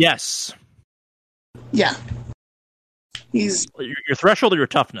 Yes. Yeah. Your threshold or your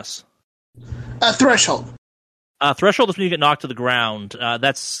toughness? Threshold. Threshold is when you get knocked to the ground.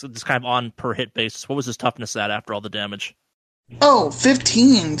 That's kind of on per hit basis. What was his toughness at after all the damage?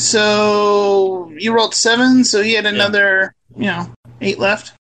 15. So you rolled 7, so he had another, 8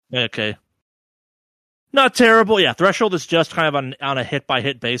 left. Okay. Not terrible. Yeah, threshold is just kind of on a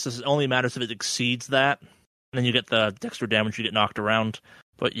hit-by-hit basis. It only matters if it exceeds that. then you get the extra damage, you get knocked around.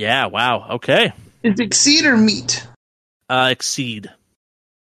 But yeah, wow, okay. Is exceed or meet? Exceed.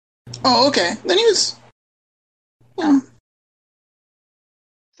 Oh, okay. Then he was. Yeah.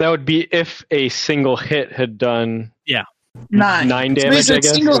 That would be if a single hit had done 9. 9 So damage, basically, I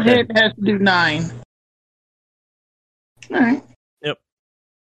guess? a single Okay. hit has to do 9. All right.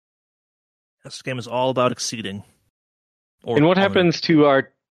 This game is all about exceeding. And what happens to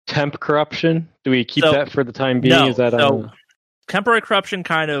our temp corruption? Do we keep So- that for the time being? No, Is that so temporary corruption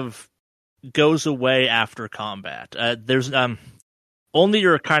kind of goes away after combat. There's only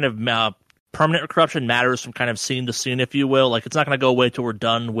your kind of permanent corruption matters from kind of scene to scene, if you will. Like, it's not going to go away till we're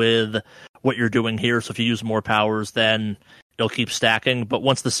done with what you're doing here. So if you use more powers, then it'll keep stacking. But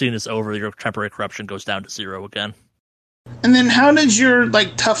once the scene is over, your temporary corruption goes down to 0 again. And then how does your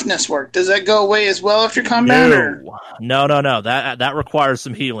toughness work? Does that go away as well after combat? Or? No. That requires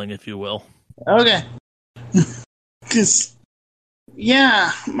some healing, if you will. Okay. Because,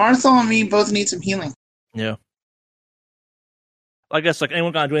 yeah, Marthal and me both need some healing. Yeah. I guess,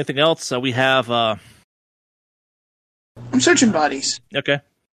 anyone gonna do anything else? We have, I'm searching bodies. okay.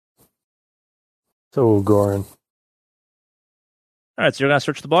 So Goran. Alright, so you're gonna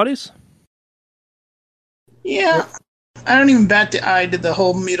search the bodies? Yeah. I don't even bat the eye to the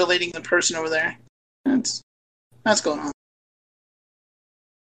whole mutilating the person over there. That's going on.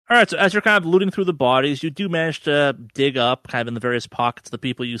 Alright, so as you're kind of looting through the bodies, you do manage to dig up, kind of in the various pockets, the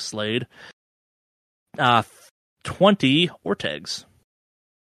people you slayed. 20 Ortegs.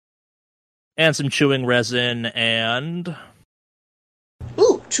 And some chewing resin and...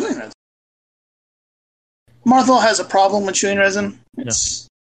 Ooh, chewing resin. Marthal has a problem with chewing resin. It's,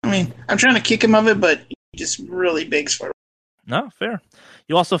 I mean, I'm trying to kick him of it, but he just really begs for it. No, fair.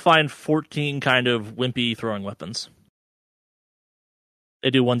 You also find 14 kind of wimpy throwing weapons. They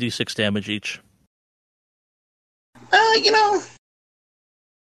do 1d6 damage each.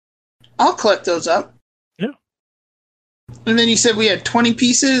 I'll collect those up. Yeah. And then you said we had 20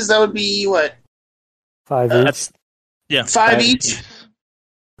 pieces. That would be what? 5 each. That's... Yeah. 5 each?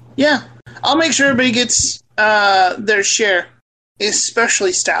 Yeah. I'll make sure everybody gets their share,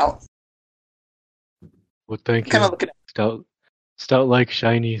 especially Stout. Well, thank you. Kind of looking at Stout like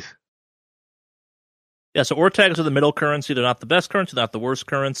shinies. Yeah, so Ortegs are the middle currency. They're not the best currency, they're not the worst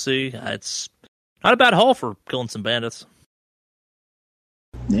currency. It's not a bad haul for killing some bandits.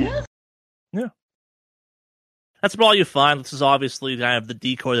 Yeah. Yeah. That's about all you find. This is obviously kind of the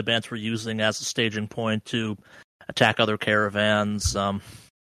decoy the bandits were using as a staging point to attack other caravans. Kind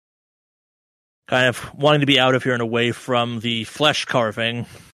of wanting to be out of here and away from the flesh carving.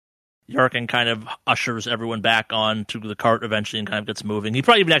 Yarkin kind of ushers everyone back onto the cart eventually and kind of gets moving. He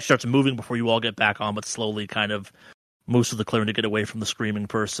probably even actually starts moving before you all get back on, but slowly kind of moves to the clearing to get away from the screaming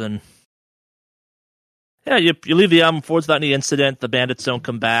person. Yeah, you leave the forts without any incident. The bandits don't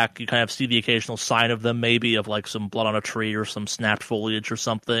come back. You kind of see the occasional sign of them, maybe, of some blood on a tree or some snapped foliage or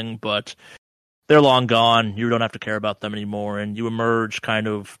something, but they're long gone. You don't have to care about them anymore, and you emerge kind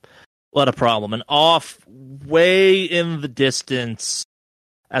of without a problem. And off, way in the distance,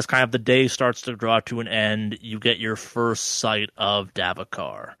 as kind of the day starts to draw to an end, you get your first sight of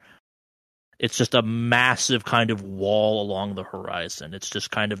Davokar. It's just a massive kind of wall along the horizon. It's just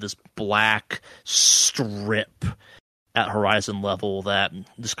kind of this black strip at horizon level that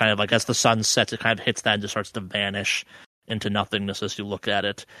just kind of as the sun sets, it kind of hits that and just starts to vanish into nothingness as you look at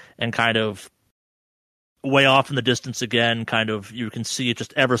it. And kind of way off in the distance again, kind of you can see it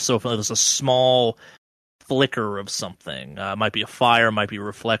just ever so far. There's a small flicker of something. Might be a fire, might be a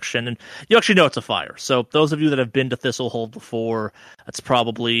reflection, and you actually know it's a fire. So those of you that have been to Thistlehold before, that's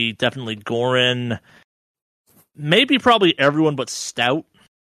definitely Goran. Maybe probably everyone but Stout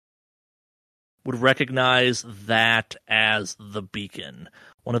would recognize that as the beacon.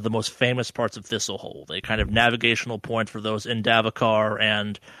 One of the most famous parts of Thistlehold, a kind of navigational point for those in Davokar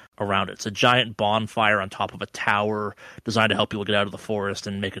and around it. It's a giant bonfire on top of a tower designed to help people get out of the forest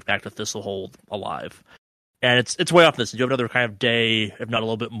and make it back to Thistlehold alive. And it's way off this. You have another kind of day, if not a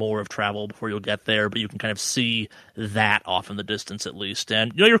little bit more, of travel before you'll get there, but you can kind of see that off in the distance at least.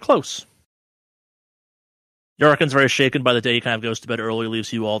 And, you're close. Yarkin's very shaken by the day. He kind of goes to bed early,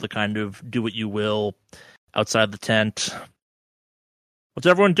 leaves you all to kind of do what you will outside the tent. What's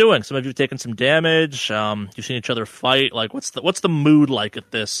everyone doing? Some of you have taken some damage. You've seen each other fight. What's the mood like at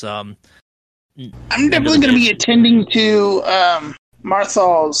this? I'm definitely going to be attending to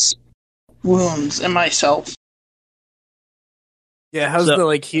Marthal's wounds and myself. Yeah, how's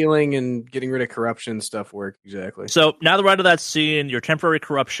the healing and getting rid of corruption stuff work exactly? So now that we're out of that scene, your temporary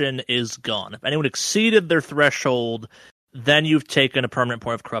corruption is gone. If anyone exceeded their threshold, then you've taken a permanent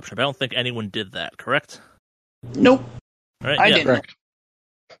point of corruption. But I don't think anyone did that, correct? Nope. Right? I yeah, didn't. correct.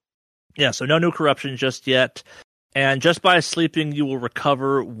 Yeah, so no new corruption just yet. And just by sleeping, you will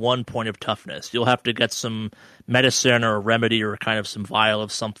recover 1 point of toughness. You'll have to get some medicine or a remedy or kind of some vial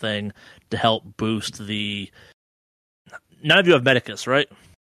of something to help boost the... None of you have Medicus, right?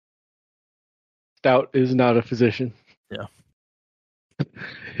 Stout is not a physician. Yeah.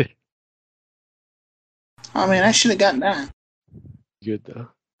 I mean, I should have gotten that. Good, though.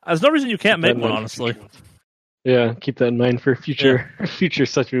 There's no reason you can't Keep that make in one, mind for honestly. future ones. Yeah, keep that in mind for future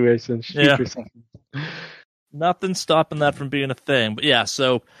situations. Yeah. Future sessions. Nothing stopping that from being a thing. But yeah,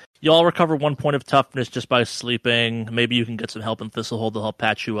 so you all recover 1 point of toughness just by sleeping. Maybe you can get some help in Thistlehold to help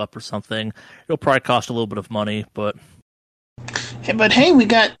patch you up or something. It'll probably cost a little bit of money, but... Hey, we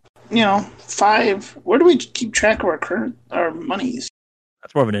got, 5. Where do we keep track of our monies?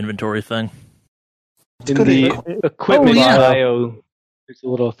 That's more of an inventory thing. In go to the equipment yeah. bio, there's a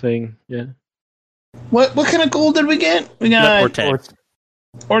little thing. Yeah. What kind of gold did we get? We got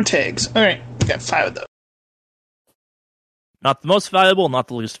Ortegs. All right, we got 5 of those. Not the most valuable, not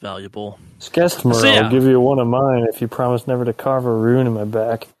the least valuable. Skestmer, So, yeah. I'll give you one of mine if you promise never to carve a rune in my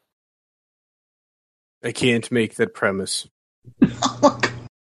back. I can't make that premise.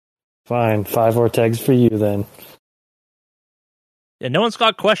 Fine, 5 Ortegs for you then. Yeah, no one's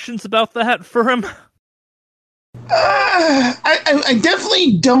got questions about that for him? I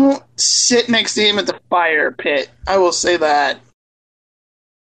definitely don't sit next to him at the fire pit. I will say that.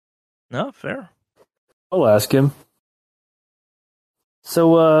 No, fair. I'll ask him.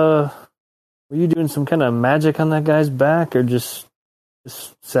 So, were you doing some kind of magic on that guy's back, or just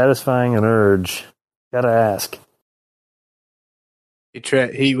satisfying an urge? Gotta ask.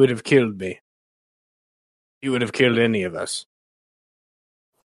 He would have killed me. He would have killed any of us.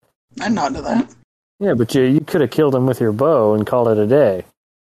 I nod to that. Yeah, but you could have killed him with your bow and called it a day.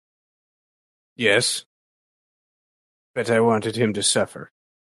 Yes. But I wanted him to suffer.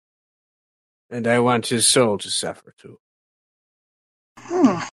 And I want his soul to suffer too.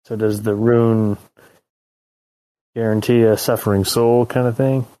 So does the rune guarantee a suffering soul kind of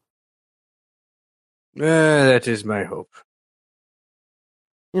thing? That is my hope.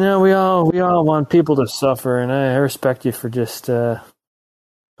 We all want people to suffer, and I respect you for just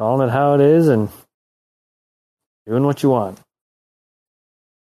calling it how it is and doing what you want.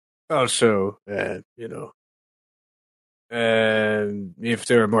 Also, if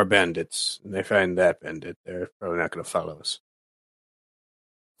there are more bandits and they find that bandit, they're probably not going to follow us.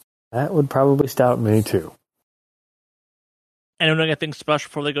 That would probably stout me too. Anyone doing anything special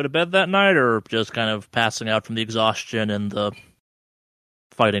before they go to bed that night, or just kind of passing out from the exhaustion and the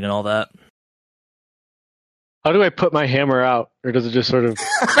fighting and all that? How do I put my hammer out, or does it just sort of?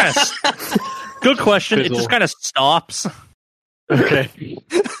 Yes. Good question. Fizzle. It just kind of stops. Okay.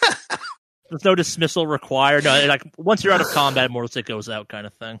 There's no dismissal required. No, like once you're out of combat, more it goes out, kind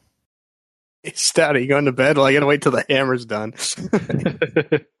of thing. Hey, Stout, are you going to bed? Well, I got to wait till the hammer's done.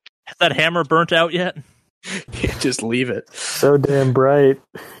 Has that hammer burnt out yet? Can't just leave it. So damn bright.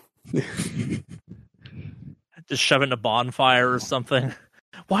 Just shove it in a bonfire or something.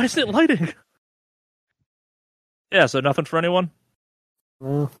 Why is it lighting? Yeah, so nothing for anyone?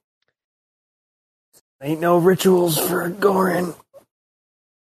 No. Ain't no rituals for Gorin.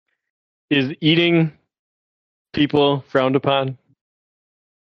 Is eating people frowned upon?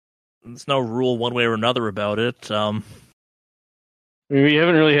 There's no rule one way or another about it. I mean, we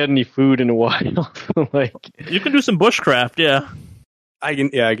haven't really had any food in a while. Like, you can do some bushcraft, yeah. I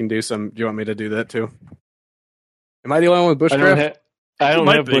can do some. Do you want me to do that too? Am I the only one with bushcraft? I don't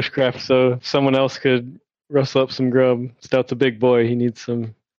might have be. bushcraft, so if someone else could rustle up some grub. Stout's a big boy. He needs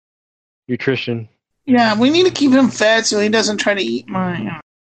some nutrition. Yeah, we need to keep him fed so he doesn't try to eat my 3 out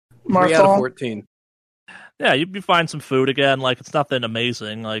of Marthal. 14. Yeah, you find some food again. Like, it's nothing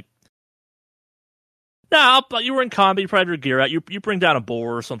amazing. Like, no, but you were in combat. You probably had your gear out. You bring down a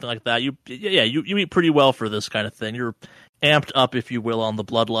boar or something like that. You eat pretty well for this kind of thing. You're amped up, if you will, on the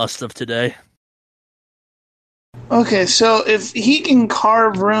bloodlust of today. Okay, so if he can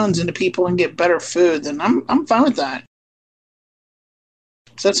carve runes into people and get better food, then I'm fine with that.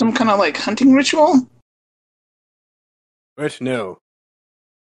 Is that some kind of like hunting ritual? But no.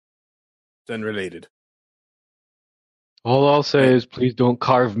 It's unrelated. All I'll say is, please don't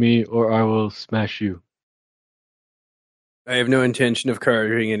carve me, or I will smash you. I have no intention of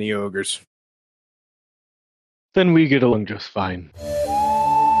carving any ogres. Then we get along just fine.